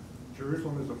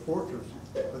Jerusalem is a fortress,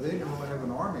 but they didn't really have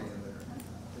an army in there.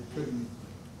 They couldn't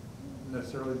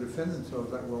necessarily defend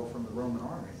themselves that well from the Roman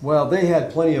army. Well, they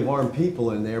had plenty of armed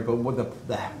people in there, but what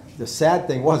the sad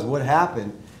thing was, what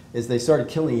happened is they started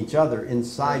killing each other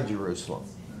inside Jerusalem.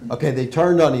 Okay, they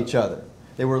turned on each other.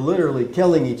 They were literally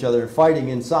killing each other and fighting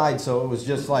inside, so it was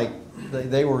just like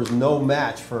they were no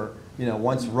match for,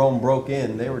 once Rome broke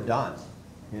in, they were done,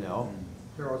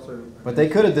 They're also, But they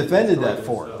could have defended that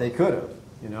fort. They could have,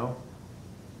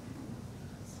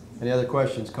 Any other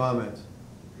questions, comments?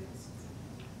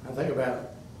 I think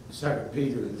about 2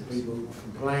 Peter, the people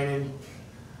complaining.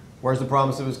 Where's the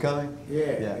promise of his coming?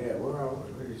 Yeah. Well,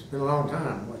 it's been a long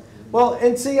time. Well,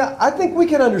 and see, I think we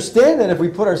can understand that if we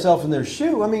put ourselves in their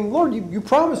shoe. I mean, Lord, you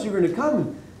promised you were going to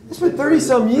come. It's been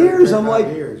 30-some years. I'm like,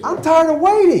 I'm tired of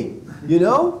waiting,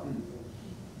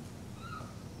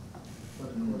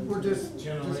 we're just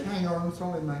hang on, it's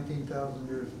only 19,000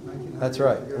 years. That's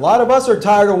right. A lot of us are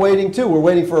tired of waiting, too. We're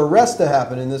waiting for arrests to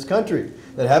happen in this country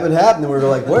that haven't happened. And we're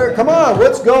like, come on,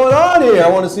 what's going on here? I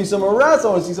want to see some arrests. I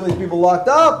want to see some of these people locked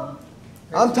up.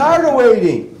 I'm tired of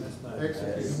waiting.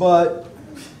 But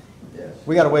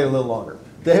we got to wait a little longer.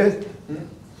 David?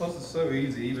 Plus, it's so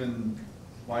easy, even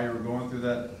while you were going through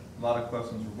that, a lot of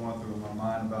questions were going through in my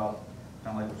mind about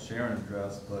kind of like what Sharon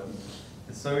addressed, but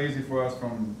it's so easy for us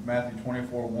from Matthew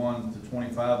 24:1 to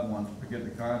 25:1 to forget the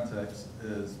context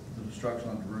is the destruction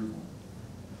of Jerusalem.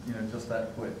 Just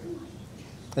that quick.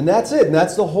 And that's it. And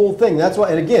that's the whole thing. That's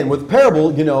why, and again, with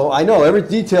parable, I know every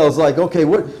detail is like, okay,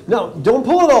 no, don't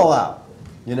pull it all out.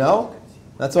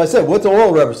 That's why I said, what's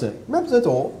oil represent? It represents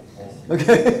oil.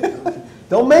 Okay?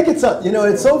 Don't make it so,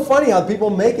 it's so funny how people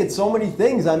make it so many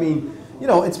things. I mean,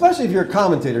 especially if you're a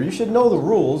commentator, you should know the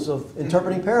rules of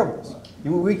interpreting parables.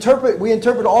 We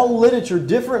interpret all literature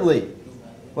differently,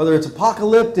 whether it's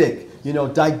apocalyptic,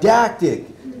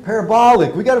 didactic,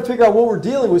 parabolic. We got to figure out what we're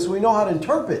dealing with so we know how to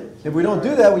interpret. If we don't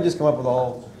do that, we just come up with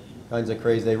all kinds of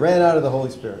crazy. They ran out of the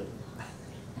Holy Spirit.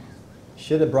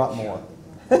 Should have brought more.